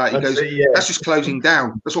stuff like that. He goes, that's just closing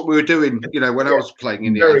down. That's what we were doing, when I was playing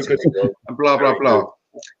in the 80s. And blah, blah, blah.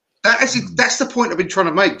 That's the point I've been trying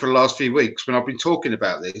to make for the last few weeks when I've been talking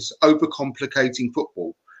about this, overcomplicating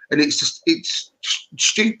football. And it's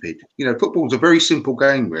stupid. Football's a very simple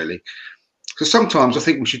game, really. So sometimes I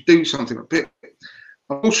think we should do something a bit.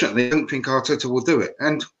 Unfortunately, I don't think Arteta will do it.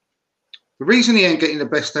 And the reason he ain't getting the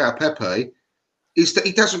best out of Pepe is that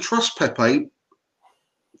he doesn't trust Pepe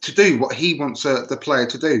to do what he wants the player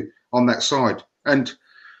to do on that side. And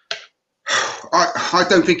I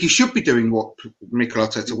don't think he should be doing what Mikel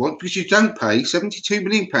Arteta wants, because you don't pay £72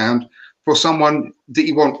 million for someone that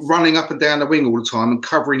you want running up and down the wing all the time and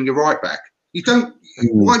covering your right back. You don't.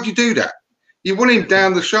 Why do you do that? You want him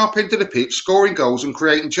down the sharp end of the pitch, scoring goals and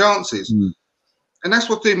creating chances. And that's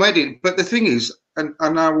what they made it. But the thing is, and I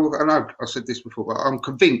know I said this before, but I'm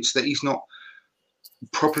convinced that he's not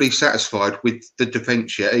properly satisfied with the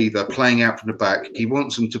defence yet either, playing out from the back. He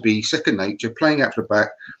wants them to be second nature, playing out from the back.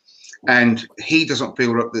 And he doesn't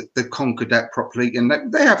feel that they've conquered that properly. And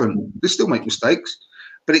they haven't. They still make mistakes.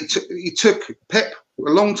 But it took Pep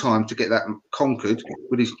a long time to get that conquered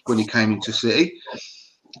when he came into City.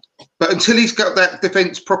 But until he's got that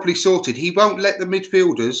defence properly sorted, he won't let the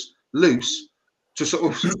midfielders loose to sort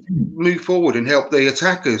of move forward and help the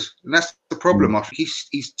attackers. And that's the problem. I think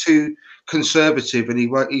he's too conservative, and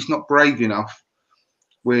he's not brave enough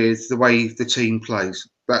with the way the team plays.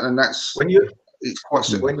 It's quite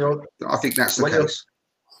simple. I think that's the case.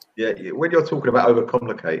 When you're talking about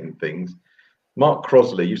overcomplicating things, Mark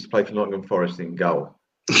Crosley used to play for Nottingham Forest in goal,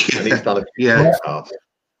 and he's done a few podcasts.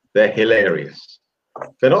 They're hilarious.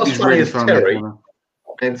 They're not as funny as Terry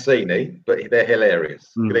Mancini, but they're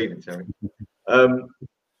hilarious. Good evening, Terry.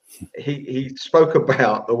 He spoke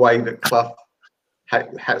about the way that Clough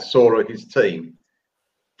saw his team.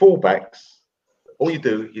 Fullbacks, all you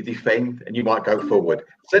do, you defend and you might go forward.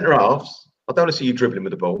 Centre halves, I don't want to see you dribbling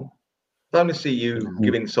with the ball. I don't want to see you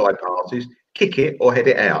giving side passes. Kick it or head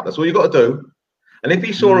it out. That's all you've got to do. And if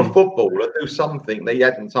he saw a footballer do something that he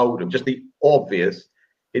hadn't told him, just the obvious,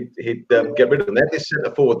 he'd get rid of them. They're this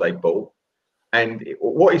centre forward they bought. And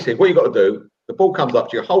what he said, what you got to do, the ball comes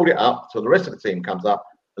up to you, hold it up till the rest of the team comes up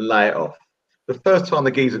and lay it off. The first time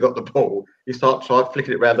the geezer got the ball, he started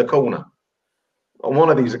flicking it around the corner. On one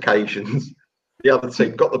of these occasions, the other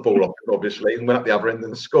team got the ball off him, obviously, and went up the other end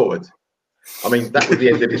and scored. I mean, that was the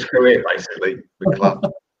end of his career, basically, with Clough.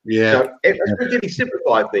 Yeah. So it's really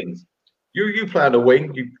simplified things. You play on the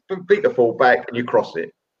wing, you beat the full back and you cross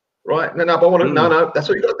it. Right? No, that's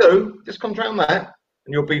what you got to do. Just concentrate on that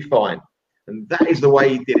and you'll be fine. And that is the way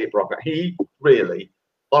he did it, Brock. He really,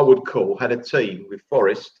 I would call, had a team with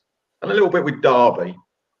Forest and a little bit with Derby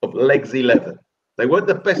of legs 11. They weren't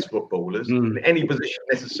the best footballers in any position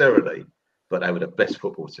necessarily, but they were the best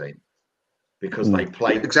football team because they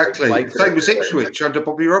played. Exactly. Same as Ipswich under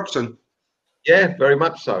Bobby Robson. Yeah, very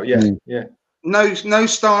much so. Yeah, yeah. No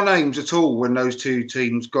star names at all when those two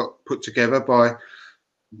teams got put together by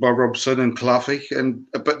Robson and Cloughie,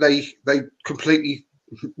 but they completely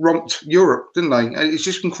romped Europe, didn't they? And it's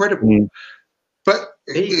just incredible. But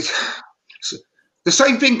the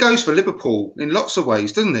same thing goes for Liverpool in lots of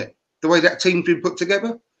ways, doesn't it? The way that team's been put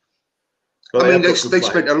together. Well, I mean, they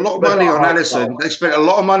spent a lot of money on Alisson. They spent a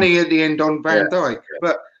lot of money at the end on Van Dijk.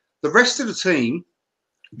 But the rest of the team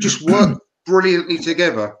just worked brilliantly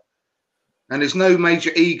together. And there's no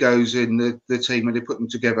major egos in the team when they put them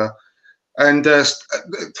together. And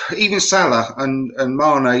even Salah and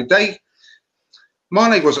Mane,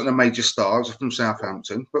 Mane wasn't a major star. He was from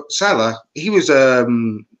Southampton. But Salah, he was a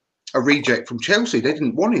reject from Chelsea. They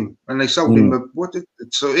didn't want him. And they sold him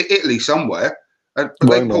to Italy somewhere. But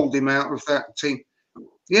they pulled him out of that team.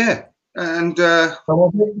 Yeah. And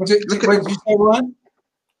was it, did you say Ryan?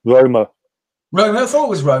 Roma. I thought it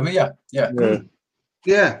was Roma, yeah.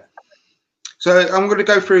 Yeah. So I'm going to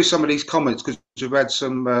go through some of these comments because we've had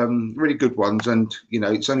some really good ones, and you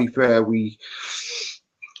know it's only fair we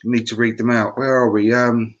need to read them out. Where are we?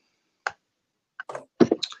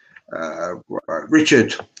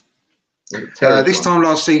 Richard. This time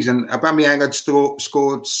last season, Aubameyang had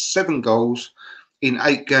scored 7 goals in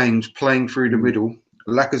 8 games playing through the middle.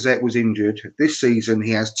 Lacazette was injured. This season,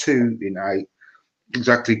 he has 2 in 8.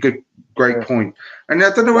 Exactly. Great point. And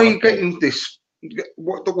I don't know where you're getting this.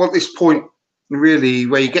 What this point really,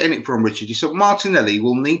 where you're getting it from, Richard? You said Martinelli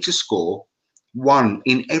will need to score 1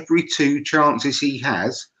 in every 2 chances he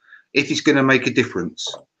has if he's going to make a difference.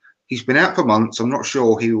 He's been out for months. I'm not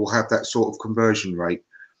sure he will have that sort of conversion rate.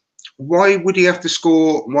 Why would he have to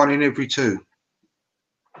score 1 in every 2?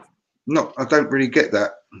 No, I don't really get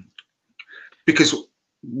that. Because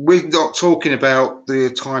we're not talking about the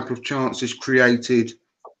type of chances created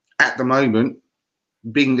at the moment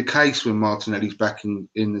being the case when Martinelli's back in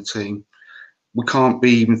the team. We can't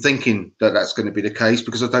be even thinking that that's going to be the case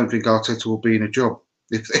because I don't think Arteta will be in a job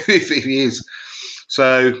if he is.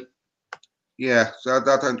 So, yeah, so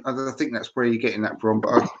I don't think that's where you're getting that from,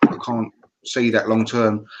 but I can't see that long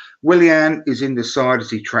term. Willian is in the side as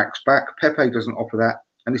he tracks back. Pepe doesn't offer that.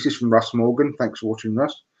 And this is from Russ Morgan. Thanks for watching,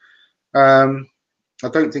 Russ. I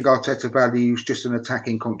don't think Arteta values just an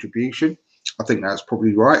attacking contribution. I think that's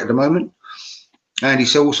probably right at the moment. And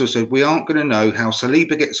he also said, we aren't going to know how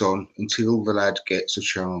Saliba gets on until the lad gets a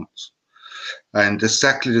chance. And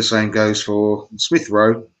exactly the same goes for Smith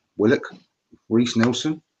Rowe, Willock, Reece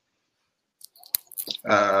Nelson.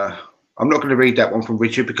 I'm not going to read that one from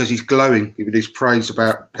Richard because he's glowing with his praise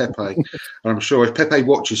about Pepe. And I'm sure if Pepe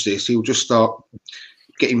watches this, he'll just start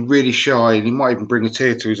getting really shy and he might even bring a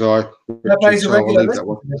tear to his eye. Pepe's a regular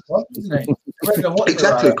listener, isn't he?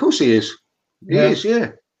 Exactly, of course he is. He is,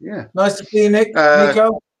 yeah. Nice to see you,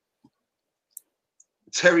 Nico.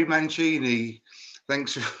 Terry Mancini,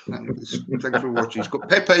 thanks for watching.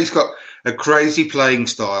 Pepe's got a crazy playing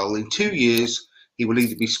style. In 2 years, he will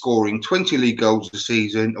either be scoring 20 league goals a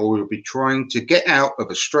season or he'll be trying to get out of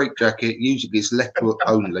a straitjacket using his left foot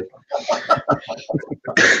only.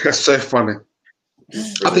 That's so funny.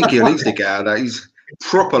 I think he'll easily get out of that. He's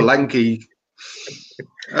proper lanky.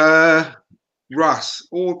 Russ,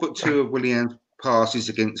 all but 2 of Willian's passes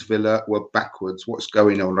against Villa were backwards. What's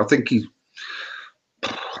going on? I think he's...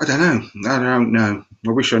 I don't know. I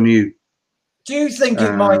wish I knew. Do you think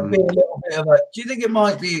it might be a little bit of a? Do you think it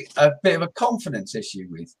might be a bit of a confidence issue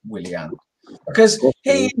with Willian? Because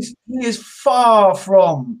he is far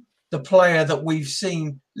from the player that we've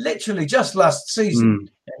seen literally just last season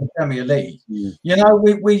in the Premier League. You know,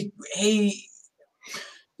 he.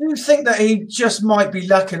 Do you think that he just might be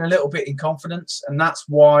lacking a little bit in confidence, and that's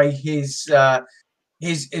why his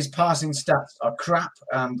passing stats are crap,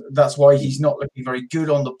 and that's why he's not looking very good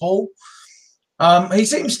on the ball? He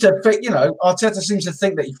seems to fit, Arteta seems to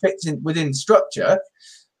think that he fits in within the structure.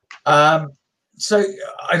 So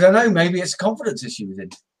I don't know, maybe it's a confidence issue with him.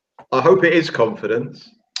 I hope it is confidence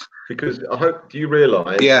because do you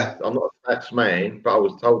realise? Yeah. I'm not a stats man, but I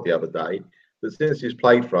was told the other day that since he's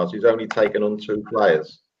played for us, he's only taken on 2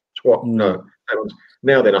 players. No.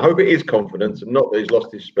 Now then, I hope it is confidence and not that he's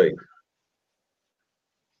lost his speed.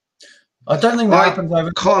 I don't think that happens over.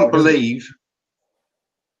 I can't believe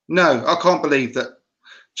that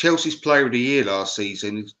Chelsea's Player of the Year last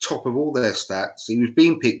season is top of all their stats. He was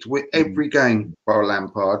being picked with every game by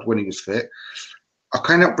Lampard when he was fit. I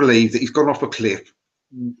cannot believe that he's gone off a cliff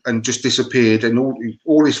and just disappeared, and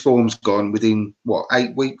all his form's gone within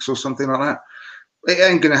 8 weeks or something like that. It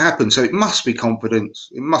ain't going to happen. So it must be confidence.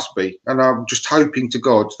 It must be, and I'm just hoping to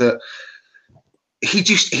God that he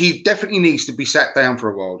definitely needs to be sat down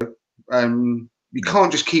for a while. You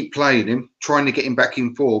can't just keep playing him, trying to get him back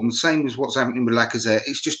in form. Same as what's happening with Lacazette.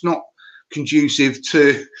 It's just not conducive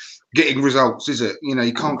to getting results, is it?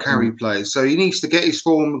 You can't carry players. So he needs to get his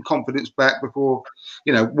form and confidence back before,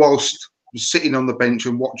 whilst sitting on the bench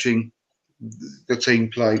and watching the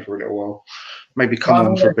team play for a little while. Maybe come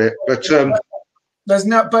on for a bit. But there's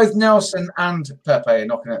now both Nelson and Pepe are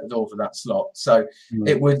knocking at the door for that slot. So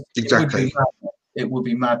it would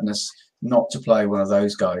be madness not to play one of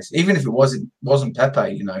those guys, even if it wasn't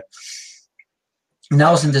Pepe.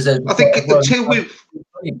 Nelson deserves. I think until we've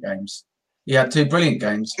brilliant games. He had 2 brilliant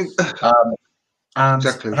games, and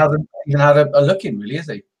exactly. hasn't even had a look in, really, is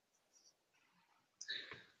he?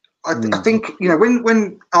 I think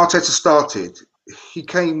when Arteta started, he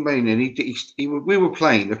came in and we were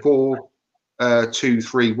playing a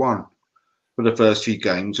 4-2-3-1 for the first few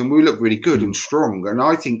games, and we looked really good and strong. And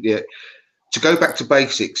I think that to go back to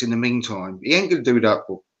basics in the meantime, he ain't going to do that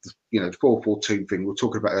for the 4-4-2 thing we're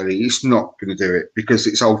talking about earlier, he's not going to do it because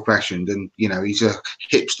it's old-fashioned, and he's a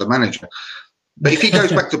hipster manager. But if he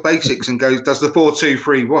goes back to basics and does the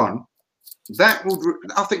 4-2-3-1, that would,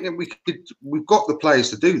 I think that we've got the players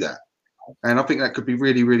to do that, and I think that could be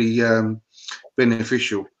really, really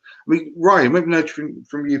beneficial. I mean, Ryan, we've known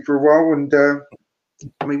from you for a while, and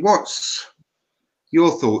I mean, what's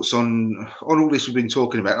your thoughts on all this we've been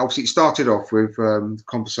talking about? Obviously, it started off with the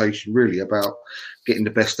conversation really about getting the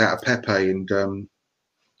best out of Pepe, and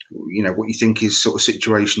what you think his sort of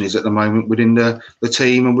situation is at the moment within the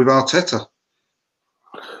team and with Arteta.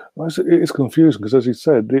 Well, it's confusing because, as you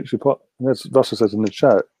said, literally, as Russell says in the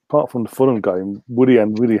chat, apart from the Fulham game,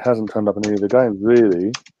 Willian really hasn't turned up in any of the games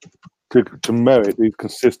really to merit these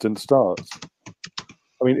consistent starts.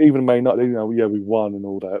 I mean, even Man United, we won and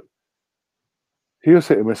all that. He was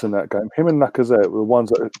hit and miss in that game. Him and Lacazette were the ones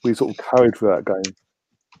that we sort of carried through that game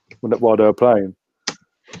while they were playing.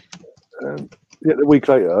 Yet a week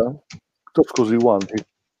later, just because he won,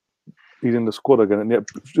 he's in the squad again. And yet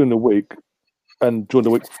during the week and during the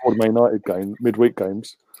week before the Man United game, midweek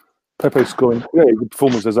games, Pepe's scoring. Yeah, the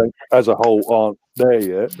performances as a whole aren't there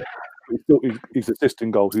yet. He's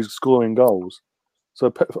assisting goals. He's scoring goals.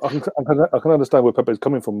 So I can understand where Pepe's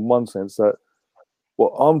coming from in one sense that, well,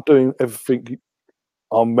 I'm doing everything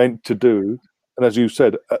I'm meant to do, and as you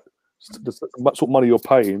said, the much what money you're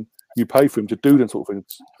paying, you pay for him to do them sort of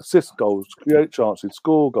things, assist goals, create chances,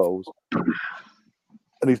 score goals,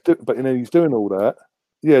 and he's doing all that.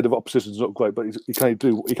 Yeah, the opposition's not great, but he can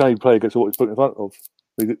only play against what he's put in front of.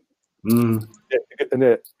 And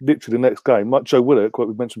yeah, literally the next game, like Joe Willock, what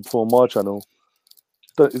we mentioned before on my channel,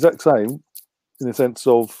 the exact same in the sense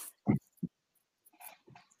of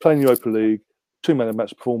playing Europa League, 2-man of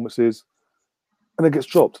match performances, and then gets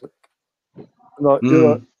dropped.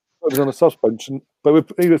 He's on a suspension, but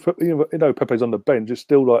Pepe's on the bench, it's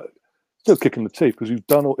still kicking the teeth because you've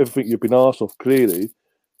done everything you've been asked of. Clearly,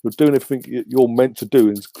 you're doing everything you're meant to do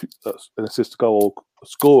and assist a goal or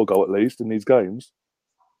score a goal at least in these games.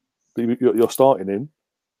 But you're starting him,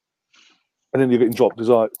 and then you're getting dropped. It's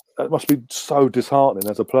like that must be so disheartening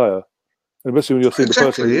as a player, and especially when you're seeing the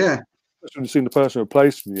person. Yeah. Especially when you're seeing the person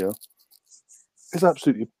replacing you, it's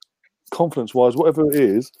absolutely confidence-wise, whatever it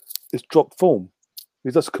is, it's dropped form.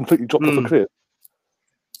 He's just completely dropped off a cliff.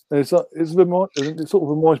 And it sort of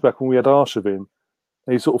reminds back when we had Arshavin,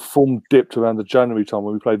 and he sort of form dipped around the January time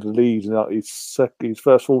when we played the Leeds and his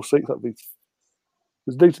first full season. It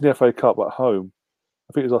was Leeds in the FA Cup at home.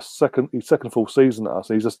 I think it was his second full season at us.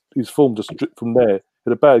 And his form just dripped from there. He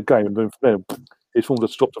had a bad game, and then from there, his form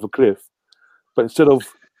just dropped off a cliff. But instead of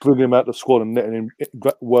bringing him out the squad and netting him,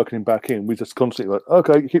 working him back in, we just constantly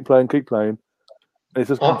okay, keep playing. And it's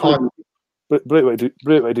just completely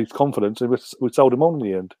blew his confidence, and we sold him on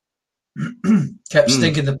in the end. Kept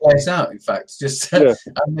stinking the place out. In fact, just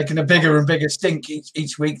making a bigger and bigger stink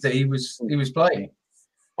each week that he was playing.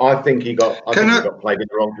 I think he got played in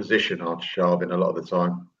the wrong position, Arshavin, a lot of the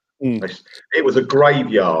time. It was a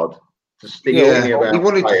graveyard to stick he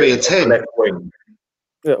wanted to be a 10. Left wing.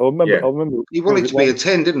 Yeah, I remember. He wanted to be a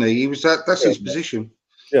 10, didn't he? He was that's his position.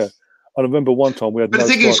 Yeah, I remember one time we had. But the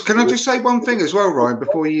thing is, can I just say one thing as well, Ryan,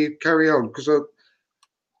 before you carry on? Because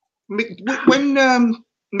when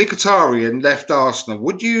Mkhitaryan left Arsenal,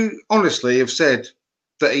 would you honestly have said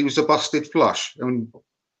that he was a busted flush? I mean,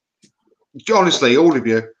 honestly, all of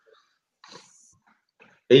you.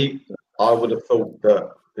 I would have thought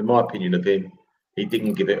that, in my opinion of him, he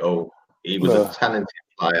didn't give it all. He was a talented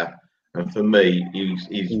player. And for me,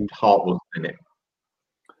 his heart wasn't in it.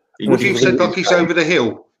 Would you have said like he's over the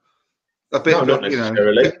hill? A bit, no, not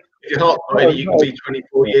necessarily. If your heart's not in it, you can be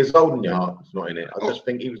 24 years old and your heart's not in it. I just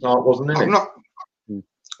think his heart wasn't in it.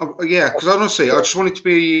 Because honestly, I just wanted to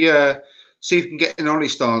be see if we can get an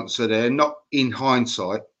honest answer there, not in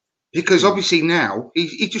hindsight. Because obviously now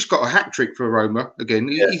he just got a hat trick for Roma again.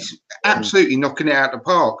 He's absolutely knocking it out of the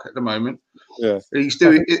park at the moment. Yeah, he's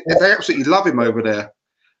doing. They absolutely love him over there.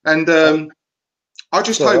 And I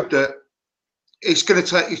just hope that it's going to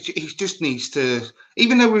take. He just needs to,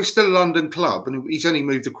 even though we're still a London club and he's only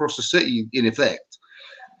moved across the city in effect.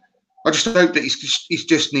 I just hope that he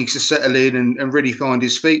just needs to settle in and really find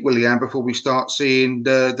his feet, Willian, before we start seeing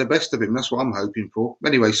the best of him. That's what I'm hoping for.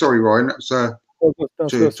 Anyway, sorry, Ryan. That's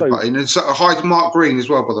to butt in. And so, hi to Mark Green as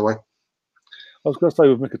well, by the way. I was going to say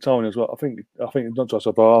with Mkhitaryan as well. I think not just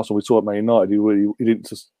about Arsenal. We saw at Man United. He didn't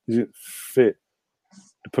fit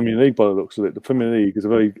the Premier League by the looks of it. The Premier League is a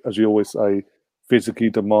very, as you always say, physically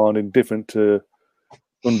demanding, different to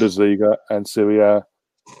Bundesliga and Serie A.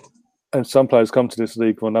 And some players come to this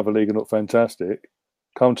league from another league and look fantastic.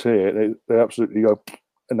 Come to here, they absolutely go,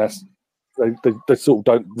 and that's they sort of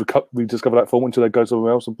don't rediscover that form until they go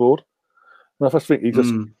somewhere else abroad. And I just think he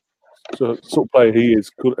just sort of player he is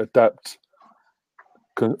could adapt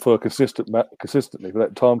for consistently for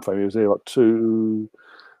that time frame. He was here like 2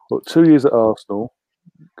 years at Arsenal,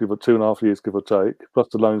 give or 2.5 years, give or take, plus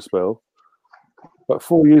the loan spell. But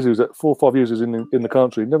 4 years he was at 4 or 5 years he was in the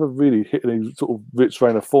country. Never really hit any sort of rich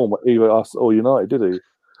vein of form at either us or United, did he?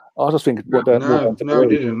 I just think No, he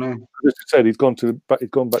didn't. No. As you said, he's gone back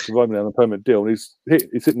to Roma on a permanent deal, and he's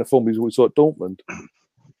hitting the form we saw at Dortmund.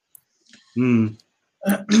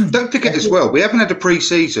 Don't forget as well, we haven't had a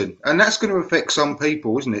pre-season, and that's going to affect some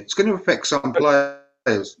people, isn't it? It's going to affect some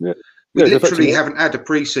players. Yeah. We literally haven't had a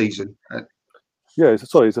pre-season. Yeah, it's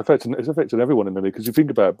affecting everyone in the league, because you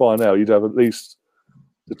think about it, by now you'd have at least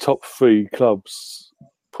the top 3 clubs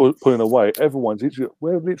pulling away. We're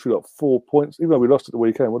literally got 4 points, even though we lost at the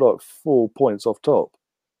weekend. We're like 4 points off top,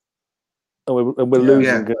 and we're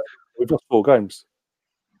losing. Yeah. We've lost 4 games.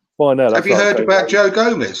 By now, have you heard about Joe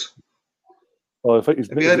Gomez? Oh, I think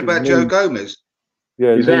have you heard about Joe Gomez?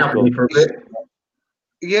 Yeah, he's out for a bit.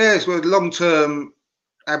 Yes, well, long-term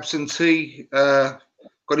absentee, got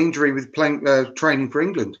injury with playing training for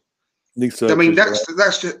England. I mean, that's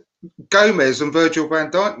just Gomez and Virgil van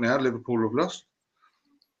Dijk now. Liverpool have lost.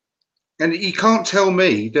 And you can't tell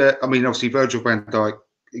me that, I mean, obviously Virgil van Dijk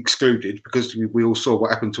excluded because we all saw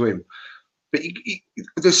what happened to him. But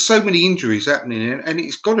there's so many injuries happening, and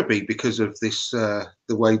it's got to be because of this, the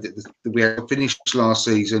way that we have finished last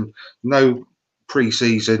season, no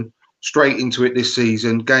pre-season, straight into it this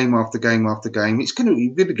season, game after game after game.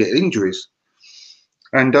 You're going to get injuries.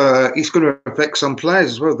 And it's going to affect some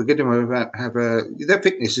players as well. They're going to have their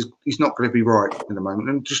fitness is not going to be right in the moment.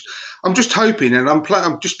 And I'm just hoping, and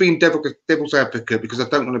I'm just being devil's advocate because I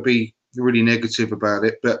don't want to be really negative about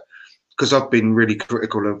it, but because I've been really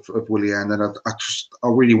critical of Willian, and I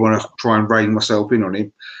really want to try and rein myself in on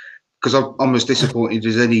him because I'm as disappointed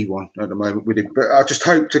as anyone at the moment with him. But I just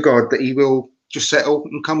hope to God that he will just settle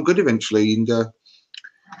and come good eventually, and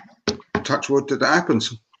touch wood that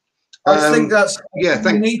happens. I think that's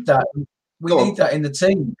we need that. We Go need that in the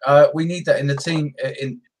team. We need that in the team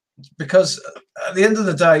because at the end of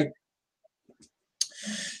the day,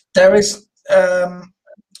 there is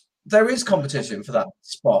competition for that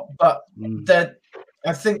spot, but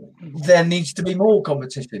I think there needs to be more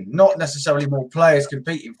competition. Not necessarily more players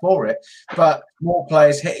competing for it, but more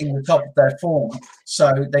players hitting the top of their form.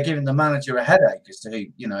 So they're giving the manager a headache as to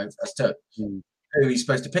who he's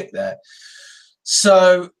supposed to pick there.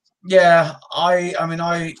 So. Yeah, I mean,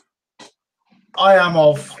 I am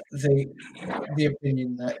of the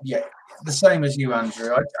opinion that the same as you,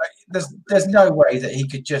 Andrew. There's no way that he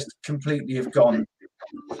could just completely have gone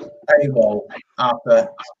AWOL after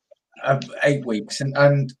 8 weeks,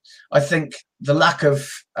 and I think the lack of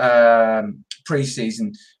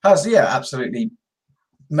pre-season has absolutely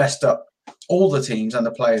messed up all the teams and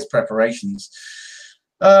the players' preparations.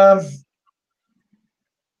 But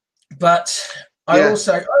I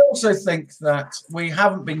also think that we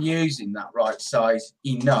haven't been using that right side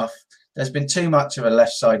enough. There's been too much of a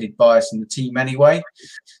left-sided bias in the team anyway.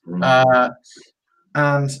 And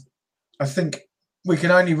I think we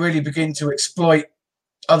can only really begin to exploit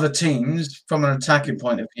other teams from an attacking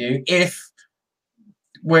point of view if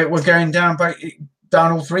we're going down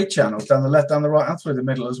all 3 channels, down the left, down the right, and through the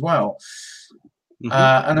middle as well.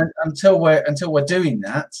 And until we're doing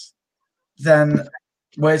that, then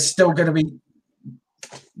we're still going to be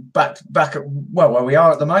back at where we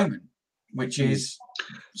are at the moment, which is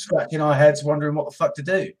scratching our heads, wondering what the fuck to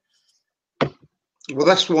do. Well,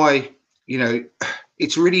 that's why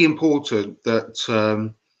it's really important that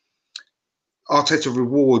Arteta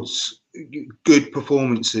rewards good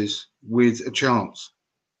performances with a chance,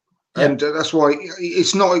 and that's why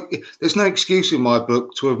it's not. There's no excuse in my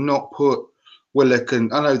book to have not put Willock,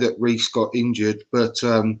 and I know that Reece got injured, but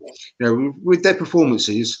with their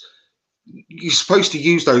performances. You're supposed to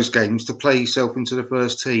use those games to play yourself into the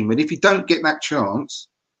first team. And if you don't get that chance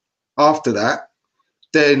after that,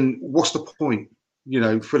 then what's the point?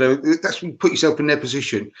 That's when you put yourself in their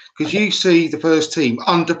position. Because you see the first team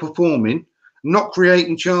underperforming, not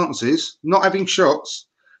creating chances, not having shots,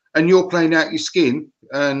 and you're playing out your skin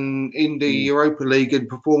and in the Europa League and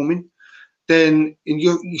performing, then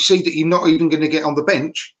you see that you're not even going to get on the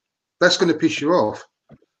bench. That's going to piss you off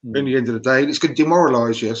in the end of the day. And it's going to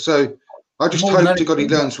demoralise you. So I just hope to God he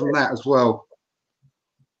learns from that as well.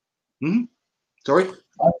 Sorry?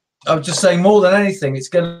 I was just saying, more than anything, it's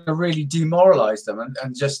going to really demoralise them and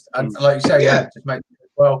like you say, just make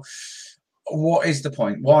well. What is the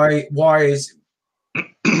point? Why is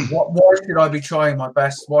why should I be trying my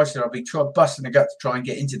best? Why should I be busting a gut to try and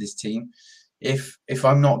get into this team if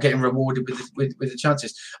I'm not getting rewarded with the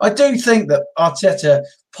chances? I do think that Arteta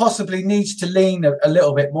possibly needs to lean a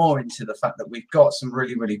little bit more into the fact that we've got some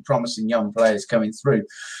really, really promising young players coming through,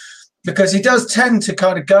 because he does tend to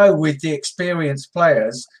kind of go with the experienced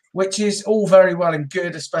players, which is all very well and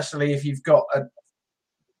good, especially if you've got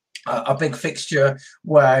a big fixture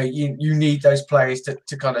where you need those players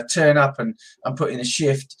to kind of turn up and put in a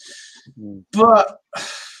shift. But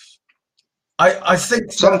I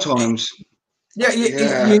think sometimes, there needs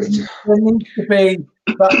to be,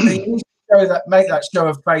 but he needs to make that show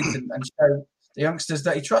of faith and show the youngsters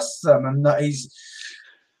that he trusts them and that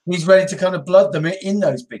he's ready to kind of blood them in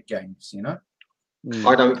those big games.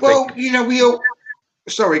 I don't. Well, we all.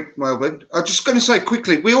 Sorry, Melvin. I'm just going to say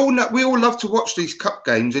quickly, we all love to watch these cup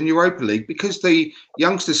games in Europa League because the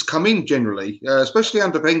youngsters come in generally, especially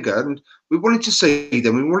under Wenger, and we wanted to see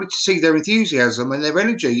them. We wanted to see their enthusiasm and their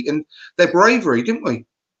energy and their bravery, didn't we?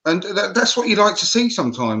 And that's what you like to see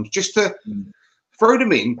sometimes, just to throw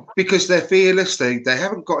them in because they're fearless. They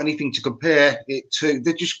haven't got anything to compare it to.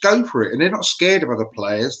 They just go for it, and they're not scared of other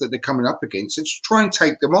players that they're coming up against. They just try and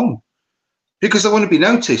take them on because they want to be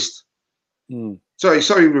noticed.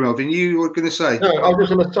 Sorry, Melvin, you were going to say? No, I was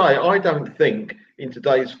going to say, I don't think in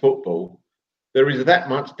today's football there is that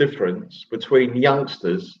much difference between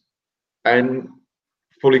youngsters and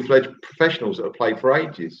fully fledged professionals that have played for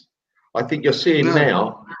ages. I think you're seeing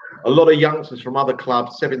now a lot of youngsters from other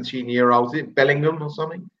clubs, 17-year-olds, is it Bellingham or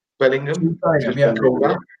something? Bellingham? Yeah.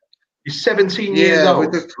 He's 17 years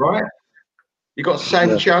old, right? You got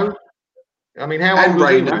Sancho. I mean, how old was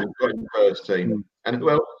he when he got in the first team? And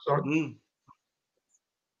who else? Sorry.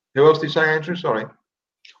 Who else did you say, Andrew? Sorry.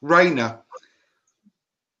 Rayner.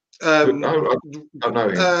 I don't know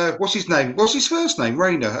him. What's his name? What's his first name?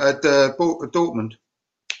 Rayner at Dortmund.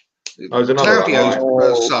 There's another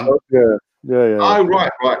Claudio's son. Yeah. Oh,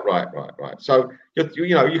 right. So, you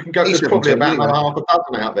can go, there's probably about half a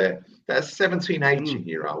dozen out there that are 17,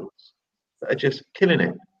 18-year-olds that are just killing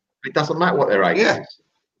it. It doesn't matter what their age is.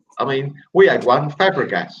 I mean, we had one,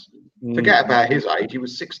 Fabregas. Forget about his age. He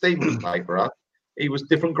was 16 when he played for us. He was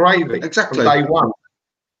different gravy from day one.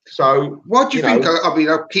 So, what do you think? I mean,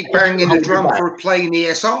 I keep banging the drum for playing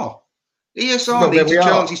ESR. ESR needs a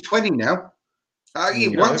chance. He's 20 now.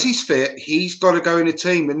 Once he's fit, he's got to go in a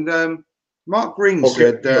team. And Mark Green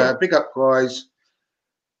said, big up, guys.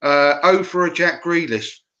 For a Jack Grealish.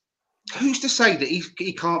 Who's to say that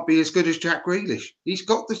he can't be as good as Jack Grealish? He's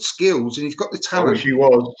got the skills and he's got the talent. I wish he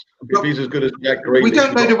was. If he's as good as Jack Grealish, we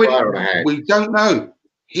don't know. We don't know.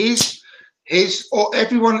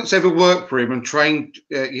 Everyone that's ever worked for him and trained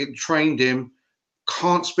him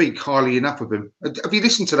can't speak highly enough of him. Have you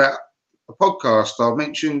listened to that podcast I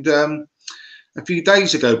mentioned a few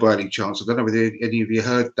days ago by any chance? I don't know whether any of you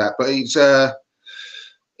heard that, but it's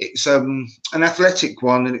an athletic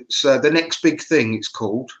one, and it's the next big thing. It's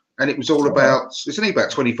called, and it was all about. It's only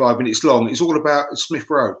about 25 minutes long. It's all about Smith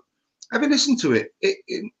Rowe. Have you listened to it?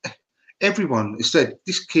 Everyone has said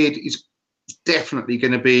this kid is definitely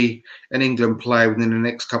going to be an England player within the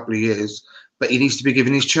next couple of years, but he needs to be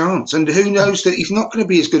given his chance. And who knows that he's not going to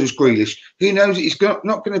be as good as Grealish? Who knows that he's not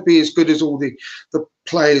going to be as good as all the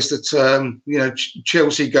players that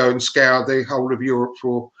Chelsea go and scour the whole of Europe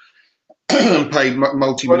for and paid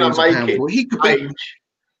multi-millions of pounds for? He could be.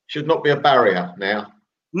 Should not be a barrier now.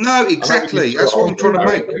 No, exactly. That's what I'm trying to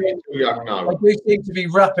make. I do seem to be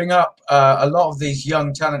wrapping up a lot of these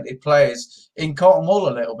young, talented players in cotton wool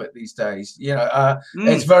a little bit these days.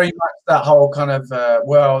 It's very much that whole kind of,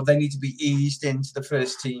 they need to be eased into the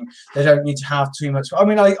first team. They don't need to have too much. I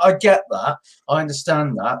mean, I get that. I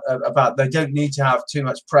understand that about they don't need to have too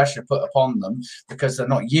much pressure put upon them because they're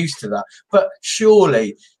not used to that. But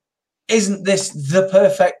surely, isn't this the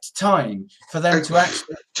perfect time for them to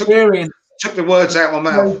actually experience? Took the words out of my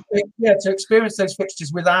mouth. Yeah, to experience those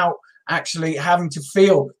fixtures without actually having to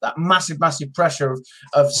feel that massive pressure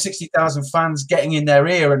of 60,000 fans getting in their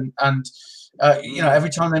ear and every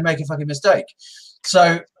time they make a fucking mistake.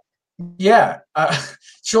 So,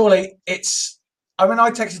 surely it's. I mean, I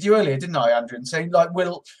texted you earlier, didn't I, Andrew, and saying like,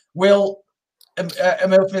 will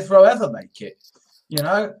Emile Smith Rowe ever make it?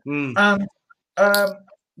 And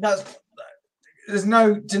there's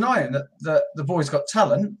no denying that the boy's got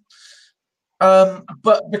talent.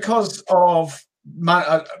 But because of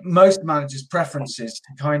most managers' preferences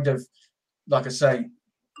to kind of, like I say,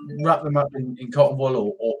 wrap them up in cotton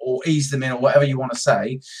wool or ease them in or whatever you want to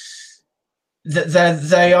say, that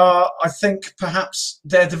they are, I think perhaps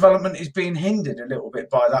their development is being hindered a little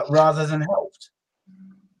bit by that rather than helped.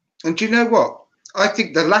 And do you know what? I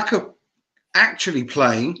think the lack of actually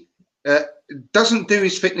playing doesn't do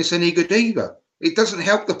his fitness any good either. It doesn't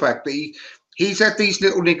help the fact that he's had these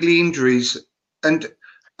little niggly injuries, and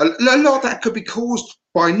a lot of that could be caused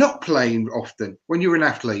by not playing often when you're an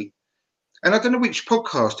athlete. And I don't know which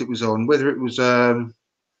podcast it was on, whether it was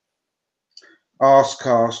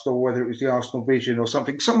Arscast or whether it was the Arsenal Vision or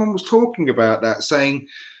something. Someone was talking about that, saying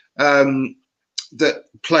that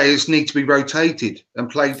players need to be rotated and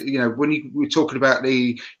played. You know, when we're talking about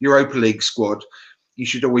the Europa League squad, you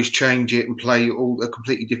should always change it and play a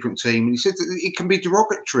completely different team. And he said that it can be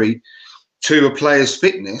derogatory to a player's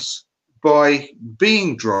fitness by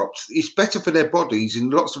being dropped. It's better for their bodies in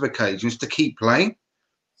lots of occasions to keep playing.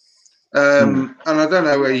 And I don't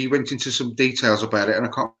know where he went into some details about it, and I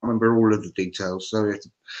can't remember all of the details, so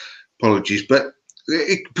apologies. But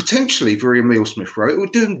potentially for Emile Smith-Rowe, it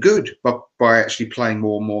would do him good by actually playing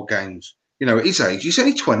more and more games. You know, at his age, he's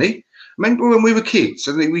only 20. I remember when we were kids,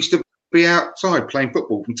 and we used to be outside playing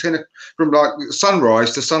football from like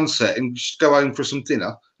sunrise to sunset, and just go home for some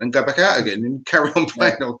dinner and go back out again and carry on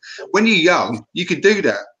playing. When you're young, you could do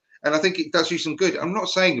that. And I think it does you some good. I'm not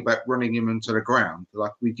saying about running him into the ground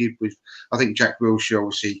like we did with, I think Jack Wilshere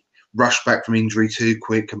obviously rushed back from injury too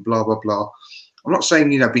quick and blah, blah, blah. I'm not saying,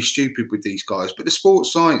 be stupid with these guys, but the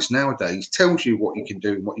sports science nowadays tells you what you can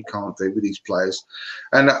do and what you can't do with these players.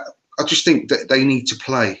 And I just think that they need to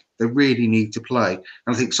play. They really need to play. And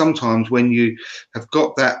I think sometimes when you have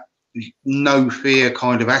got that no fear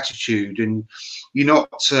kind of attitude and you're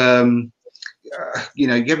not, you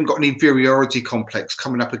haven't got an inferiority complex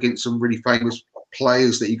coming up against some really famous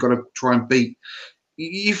players that you've got to try and beat.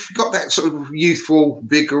 You've got that sort of youthful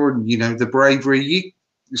vigor and, the bravery.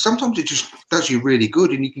 Sometimes it just does you really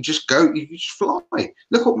good and you can just go, you just fly.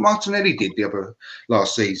 Look what Martinelli did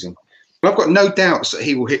last season. I've got no doubts that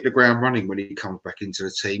he will hit the ground running when he comes back into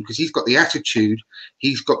the team because he's got the attitude.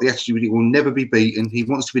 He's got the attitude he will never be beaten. He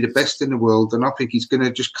wants to be the best in the world. And I think he's going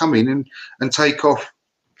to just come in and take off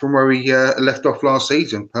from where he left off last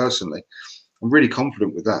season, personally. I'm really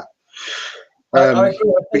confident with that. I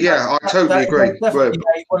totally agree.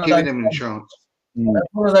 Giving him a chance.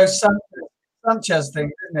 One of those Sanchez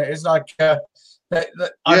things, isn't it? It's like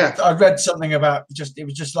I read something about it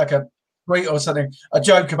was just like a tweet or something, a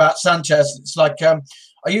joke about Sanchez. It's like, are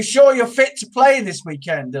you sure you're fit to play this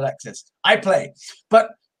weekend, Alexis? I play. But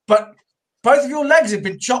both of your legs have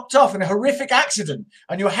been chopped off in a horrific accident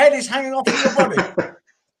and your head is hanging off of your body.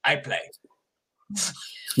 I play.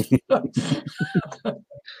 Give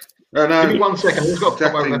me 1 second. We've got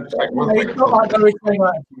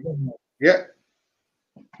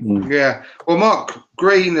Yeah. Well, Mark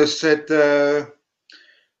Green has said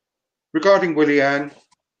regarding Willian,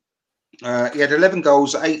 he had 11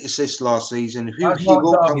 goals, 8 assists last season. He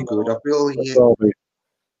will come good. I feel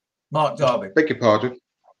Mark Darby. Beg your pardon.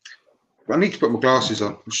 I need to put my glasses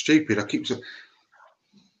on. I'm stupid. I keep saying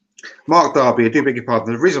Mark Darby. I do beg your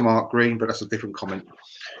pardon. There is a Mark Green, but that's a different comment.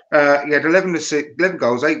 He had 11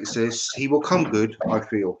 goals, 8 assists. He will come good, I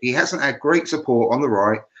feel. He hasn't had great support on the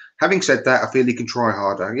right. Having said that, I feel he can try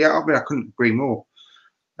harder. Yeah, I couldn't agree more.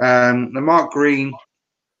 And Mark Green,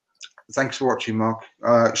 thanks for watching, Mark.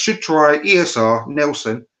 Should try ESR,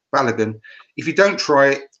 Nelson, Balogun. If you don't try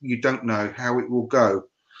it, you don't know how it will go.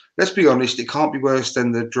 Let's be honest, it can't be worse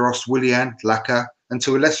than the Dross, Willian, Laka, and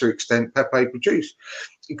to a lesser extent, Pepe produced.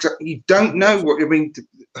 You don't know what I mean.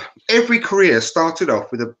 Every career started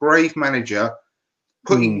off with a brave manager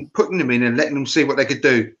putting them in and letting them see what they could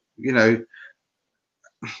do.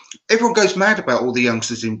 Everyone goes mad about all the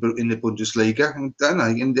youngsters in the Bundesliga, and don't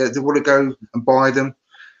they? And they want to go and buy them.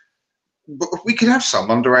 But we can have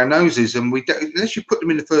some under our noses, and unless you put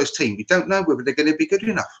them in the first team, we don't know whether they're going to be good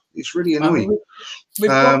enough. It's really annoying.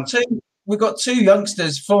 We've got two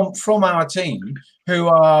youngsters from our team who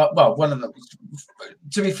are, well, one of them,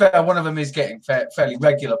 to be fair, one of them is getting fairly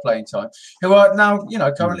regular playing time, who are now,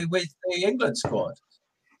 currently with the England squad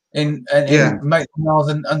in Maitland-Niles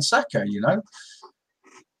and Saka,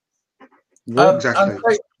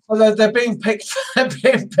 Exactly. So they're being picked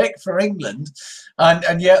for England,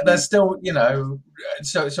 and yet they're still,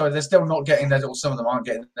 so they're still not getting their, or some of them aren't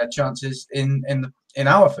getting their chances in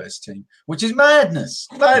our first team, which is madness.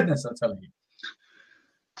 Madness, I'm telling you.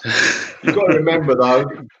 You've got to remember, though,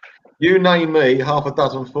 you name me half a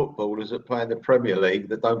dozen footballers that play in the Premier League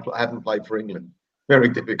that haven't played for England. Very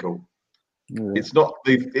difficult. Yeah. It's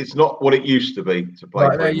not what it used to be to play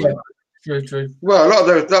for England. True. Well, a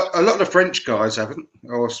lot of the French guys haven't,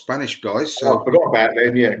 or Spanish guys. So. I forgot about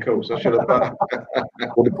them. Yeah, of course. I should have done.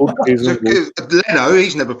 Leno,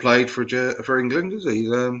 he's never played for England, has he?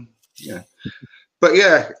 Yeah. But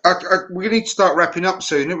yeah, we need to start wrapping up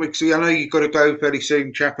soon, because I know you've got to go fairly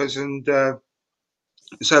soon, chappers, and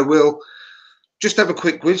So we'll just have a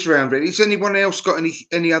quick whiz round. Really, has anyone else got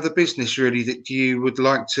any other business really that you would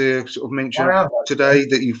like to sort of mention today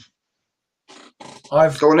that you've?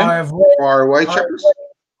 Go on in. Fire away, chaps.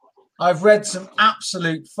 I've read some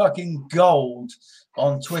absolute fucking gold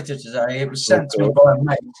on Twitter today. It was sent to me by a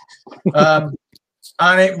mate,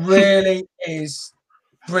 and it really is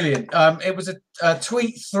brilliant. It was a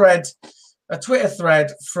Twitter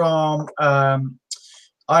thread from.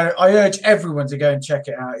 I urge everyone to go and check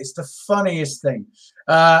it out. It's the funniest thing.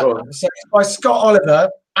 So it's by Scott Oliver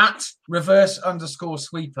at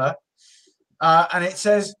 _sweeper. And it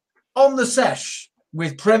says, on the sesh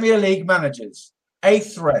with Premier League managers, a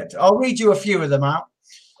thread. I'll read you a few of them out.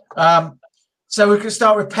 So we can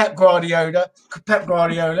start with Pep Guardiola.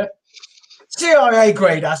 CIA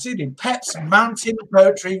grade acid in Pep's mountain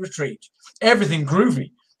poetry retreat. Everything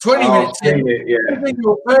groovy. 20 minutes in, in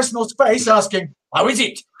your personal space asking, how is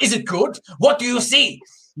it? Is it good? What do you see?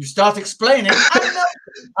 You start explaining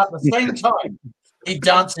at the same time. He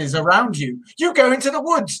dances around you. You go into the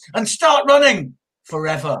woods and start running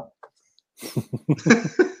forever. I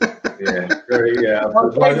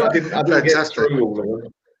didn't get through all of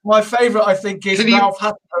them. My favourite, I think, is Ralph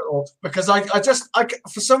Hasenhüttl, because I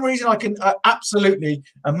for some reason I can absolutely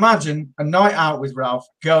imagine a night out with Ralph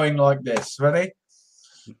going like this. Ready?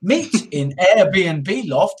 Meet in Airbnb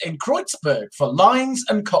loft in Kreuzberg for lines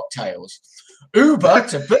and cocktails. Uber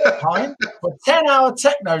to Bergheim for 10-hour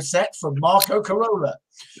techno set from Marco Carola.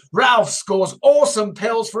 Ralph scores awesome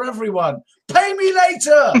pills for everyone. Pay me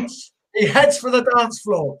later. He heads for the dance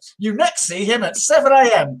floor. You next see him at 7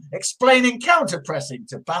 a.m. explaining counter-pressing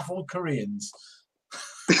to baffled Koreans.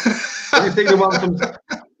 Have you seen the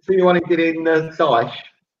one he did in Daesh?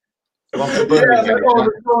 The one for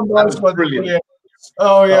the one. Brilliant.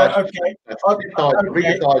 Oh yeah, okay. Read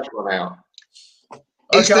the Daesh one out.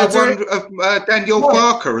 Is there one of Daniel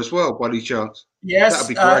Parker as well, by any chance? Yes. That'd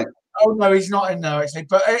be great. Oh no, he's not in there actually.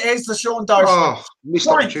 But it is the Sean Dyche. Oh, missed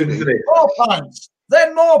opportunity. More pints,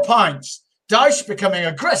 then more pints. Dyche becoming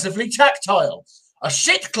aggressively tactile. A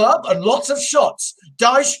shit club and lots of shots.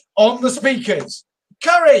 Dyche on the speakers.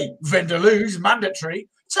 Curry, Vindaloo's mandatory.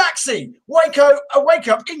 Taxi, wake up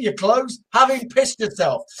in your clothes, having pissed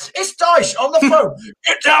yourself. It's Dyche on the phone.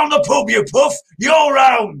 Get down the pub, you puff. You're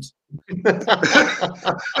round.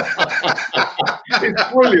 It's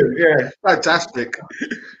brilliant, yeah. Fantastic.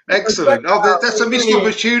 Excellent. Oh, that's a missed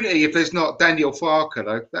opportunity if there's not Daniel Farker,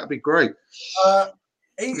 though. That'd be great.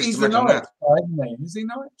 He's the Norwich guy, isn't he? Is he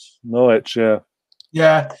Norwich? Norwich, yeah.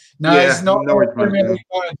 Yeah. No, yeah, it's not Norwich,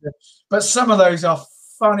 but some of those are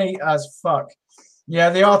funny as fuck.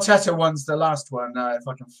 Yeah, the Arteta one's the last one, if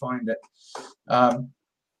I can find it. Hang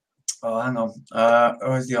on.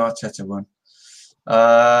 Where's the Arteta one?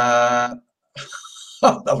 That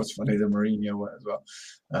was funny, the Mourinho one as well.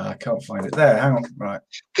 I can't find it. There, hang on. Right.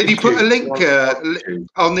 Can you put a link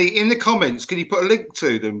in the comments? Can you put a link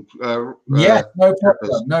to them? Yeah, no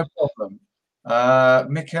problem. No problem.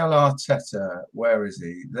 Mikel Arteta, where is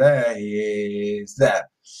he? There he is. There.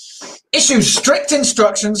 Issues strict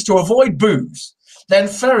instructions to avoid booze, then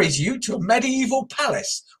ferries you to a medieval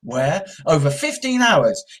palace where, over 15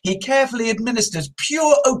 hours, he carefully administers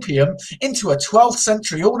pure opium into a 12th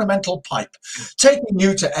century ornamental pipe, taking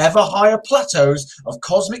you to ever higher plateaus of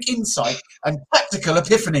cosmic insight and practical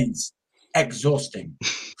epiphanies. Exhausting.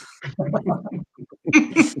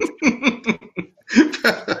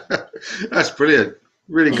 That's brilliant.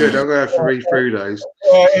 Really good. I'm going to have to read through those.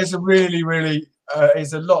 It's a really, really,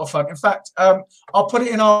 it's a lot of fun. In fact, I'll put it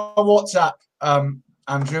in our WhatsApp,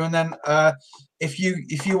 Andrew, and then if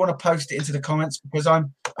you want to post it into the comments, because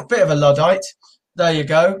I'm a bit of a Luddite. There you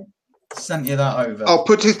go. Sent you that over. I'll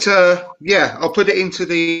put it. I'll put it into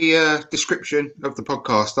the description of the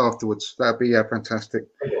podcast afterwards. That'd be fantastic.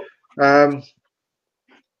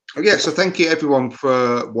 So thank you everyone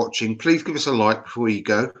for watching. Please give us a like before you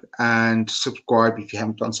go, and subscribe if you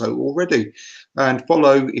haven't done so already, and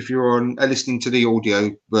follow if you're listening to the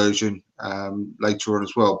audio version later on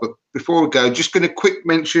as well. But before we go, just going to quick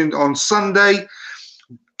mention on Sunday,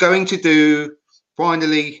 going to do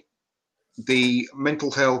finally the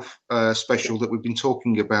mental health special that we've been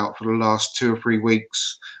talking about for the last 2 or 3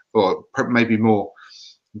 weeks, or maybe more.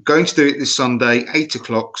 I'm going to do it this Sunday, 8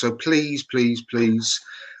 o'clock. So please spread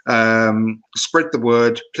the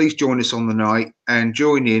word. Please join us on the night and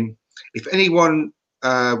join in. If anyone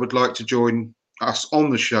would like to join us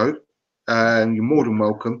on the show, you're more than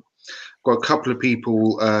welcome. Got a couple of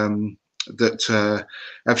people that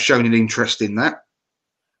have shown an interest in that.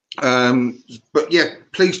 But yeah,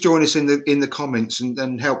 please join us in the comments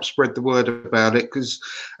and help spread the word about it, because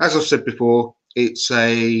as I've said before, it's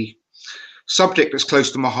a subject that's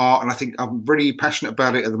close to my heart, and I think I'm really passionate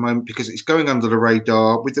about it at the moment because it's going under the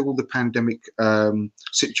radar with all the pandemic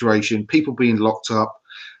situation, people being locked up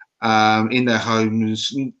in their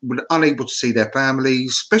homes, unable to see their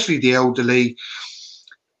families, especially the elderly,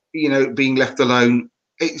 being left alone.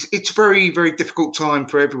 It's a very, very difficult time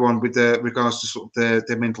for everyone with regards to sort of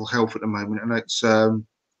their mental health at the moment, and it's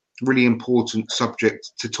really important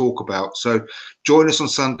subject to talk about. So join us on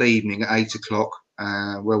Sunday evening at 8 o'clock,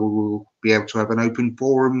 where we will be able to have an open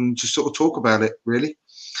forum to sort of talk about it, really,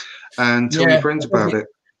 and tell your friends about it.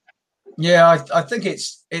 Yeah, I think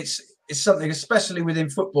it's something, especially within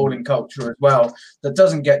footballing culture as well, that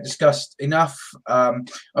doesn't get discussed enough. I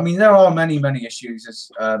mean, there are many issues,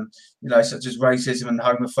 such as racism and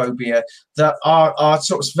homophobia, that are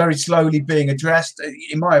sort of very slowly being addressed.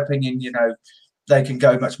 In my opinion, they can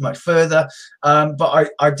go much further.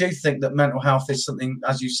 But I do think that mental health is something,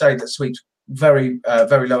 as you say, that sweeps very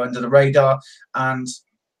low under the radar, and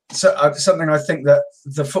so something I think that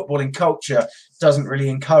the footballing culture doesn't really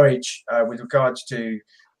encourage with regards to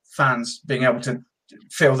fans being able to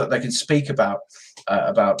feel that they can speak about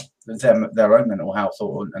their own mental health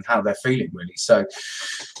and how they're feeling, really. So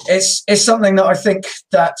it's something that I think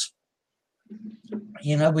that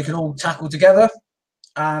we can all tackle together,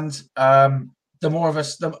 and the more of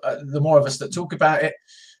us that talk about it,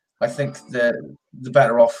 I think the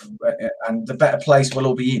better off and the better place we'll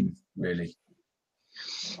all be in, really.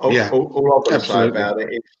 All I'm going to say about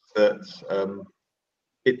it is that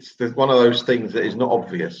it's one of those things that is not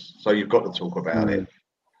obvious, so you've got to talk about it,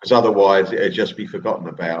 because otherwise it'll just be forgotten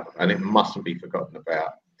about, and it mustn't be forgotten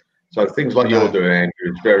about. So things like you're doing,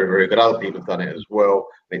 Andrew, is very, very good. Other people have done it as well.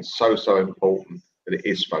 And it's so important that it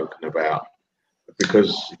is spoken about,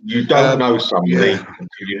 because you don't know somebody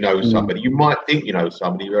until you know somebody. You might think you know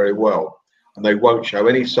somebody very well, and they won't show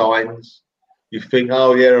any signs. You think,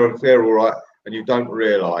 oh yeah, they're all right, and you don't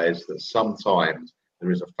realise that sometimes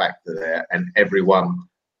there is a factor there, and everyone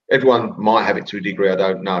might have it to a degree, I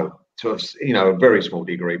don't know, to a very small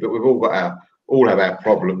degree, but we've all have our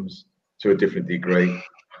problems to a different degree.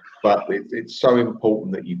 But it's so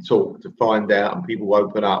important that you talk to find out, and people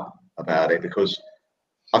open up about it, because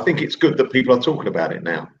I think it's good that people are talking about it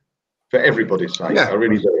now, for everybody's sake. I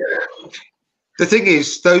really do. The thing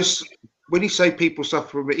is, when you say people suffer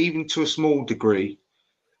from it, even to a small degree,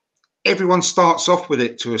 everyone starts off with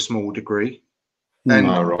it to a small degree. And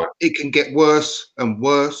it can get worse and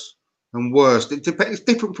worse and worse. It's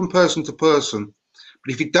different from person to person.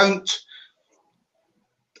 But if you don't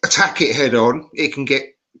attack it head on, it can get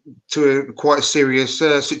to quite a serious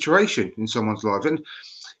situation in someone's life. And,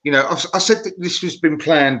 I said that this has been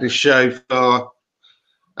planned, this show, for,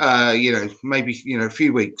 maybe, a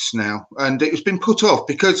few weeks now. And it's been put off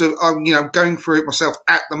because of, I'm going through it myself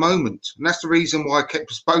at the moment. And that's the reason why I kept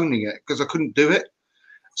postponing it, because I couldn't do it.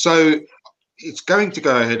 So it's going to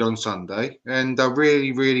go ahead on Sunday, and I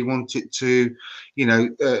really, really want it to,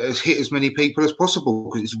 hit as many people as possible,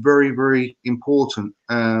 because it's very, very important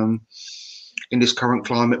in this current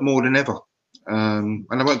climate, more than ever. And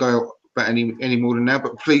I won't go about any more than that,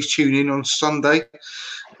 but please tune in on Sunday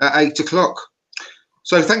at 8 o'clock.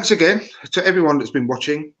 So thanks again to everyone that's been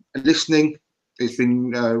watching and listening. It's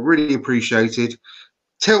been really appreciated.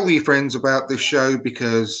 Tell your friends about this show,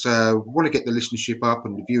 because we want to get the listenership up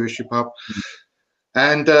and the viewership up.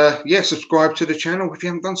 And subscribe to the channel if you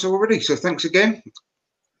haven't done so already. So thanks again.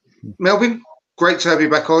 Melvin, great to have you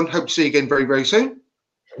back on. Hope to see you again very, very soon.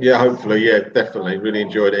 Yeah, hopefully. Yeah, definitely. Really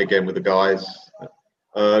enjoyed it again with the guys.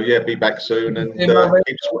 Be back soon, and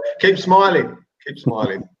keep smiling. Keep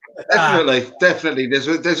smiling. Definitely.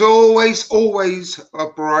 There's always a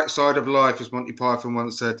bright side of life, as Monty Python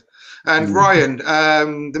once said. And Ryan,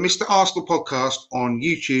 the Mr. Arsenal podcast on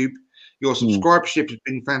YouTube, your subscribership has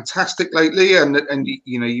been fantastic lately, and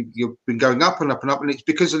you've been going up and up and up, and it's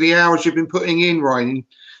because of the hours you've been putting in, Ryan. You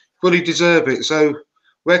fully deserve it. So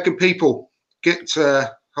where can people get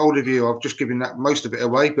hold of you? I've just given that most of it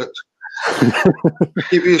away, but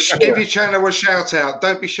give your channel a shout out.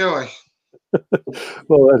 Don't be shy.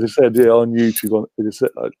 Well, as I said, on YouTube,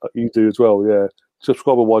 you do as well. Yeah,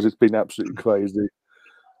 subscriber wise, it's been absolutely crazy.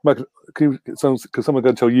 Can someone go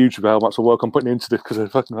and tell YouTube how much work I'm putting into this? Because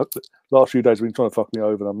the last few days have been trying to fuck me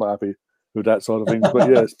over, and I'm not happy with that side of things. But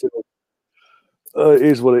yeah, still, it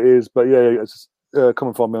is what it is. But come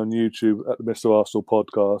and find me on YouTube at the Mr. Arsenal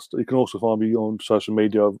podcast. You can also find me on social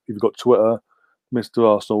media. If you've got Twitter, Mr.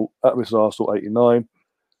 Arsenal at Mr. Arsenal 89.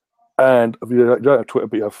 And if you don't have Twitter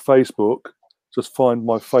but you have Facebook, just find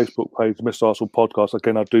my Facebook page, Mr. Arsenal Podcast.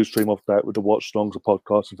 Again, I do stream off that with the watch songs of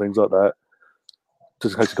podcasts and things like that.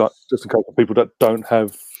 Just in case for people that don't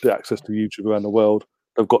have the access to YouTube around the world,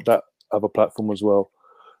 they've got that other platform as well.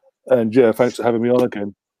 And yeah, thanks for having me on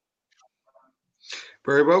again.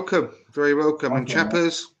 Very welcome. Very welcome. And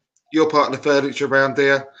Chappers, you're part of the furniture around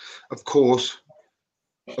there, of course,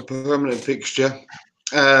 a permanent fixture.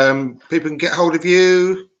 People can get hold of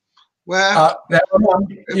you. Well,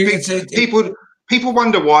 people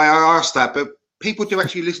wonder why I asked that, but people do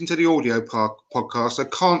actually listen to the audio podcast. They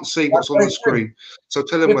can't see what's on the screen. So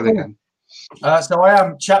tell them where they can. So I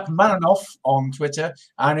am Chapmanoff on Twitter,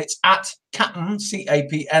 and it's at Capman,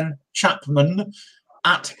 CAPN Chapman,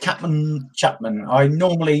 at Capman Chapman. I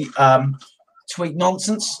normally tweet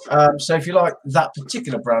nonsense. So if you like that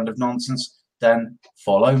particular brand of nonsense, then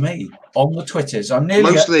follow me on the Twitters. I'm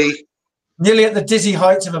nearly at the dizzy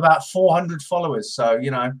heights of about 400 followers. So,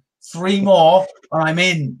 3 more and I'm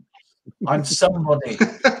in. I'm somebody.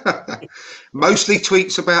 Mostly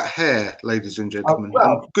tweets about hair, ladies and gentlemen.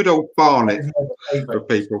 And good old Barnet for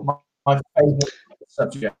people. My favourite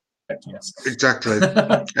subject, yes. Exactly.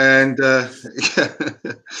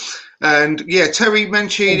 And Terry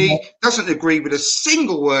Mancini doesn't agree with a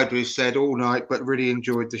single word we've said all night, but really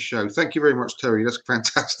enjoyed the show. Thank you very much, Terry. That's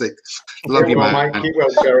fantastic. Love you, man. Keep well,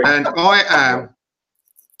 Terry. And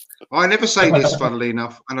I never say this, funnily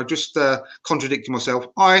enough, and I just contradicted myself.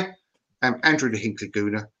 I am Andrew the Hinkley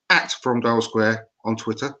Gooner at From Dial Square on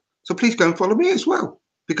Twitter. So please go and follow me as well,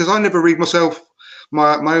 because I never read myself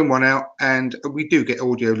my own one out, and we do get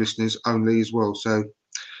audio listeners only as well. So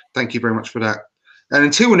thank you very much for that. And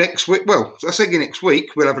until next week, well, I say again next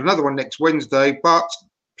week, we'll have another one next Wednesday, but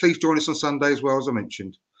please join us on Sunday as well, as I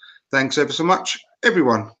mentioned. Thanks ever so much,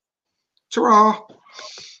 everyone. Ta-ra.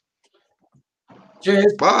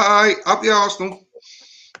 Cheers. Bye. Up the Arsenal.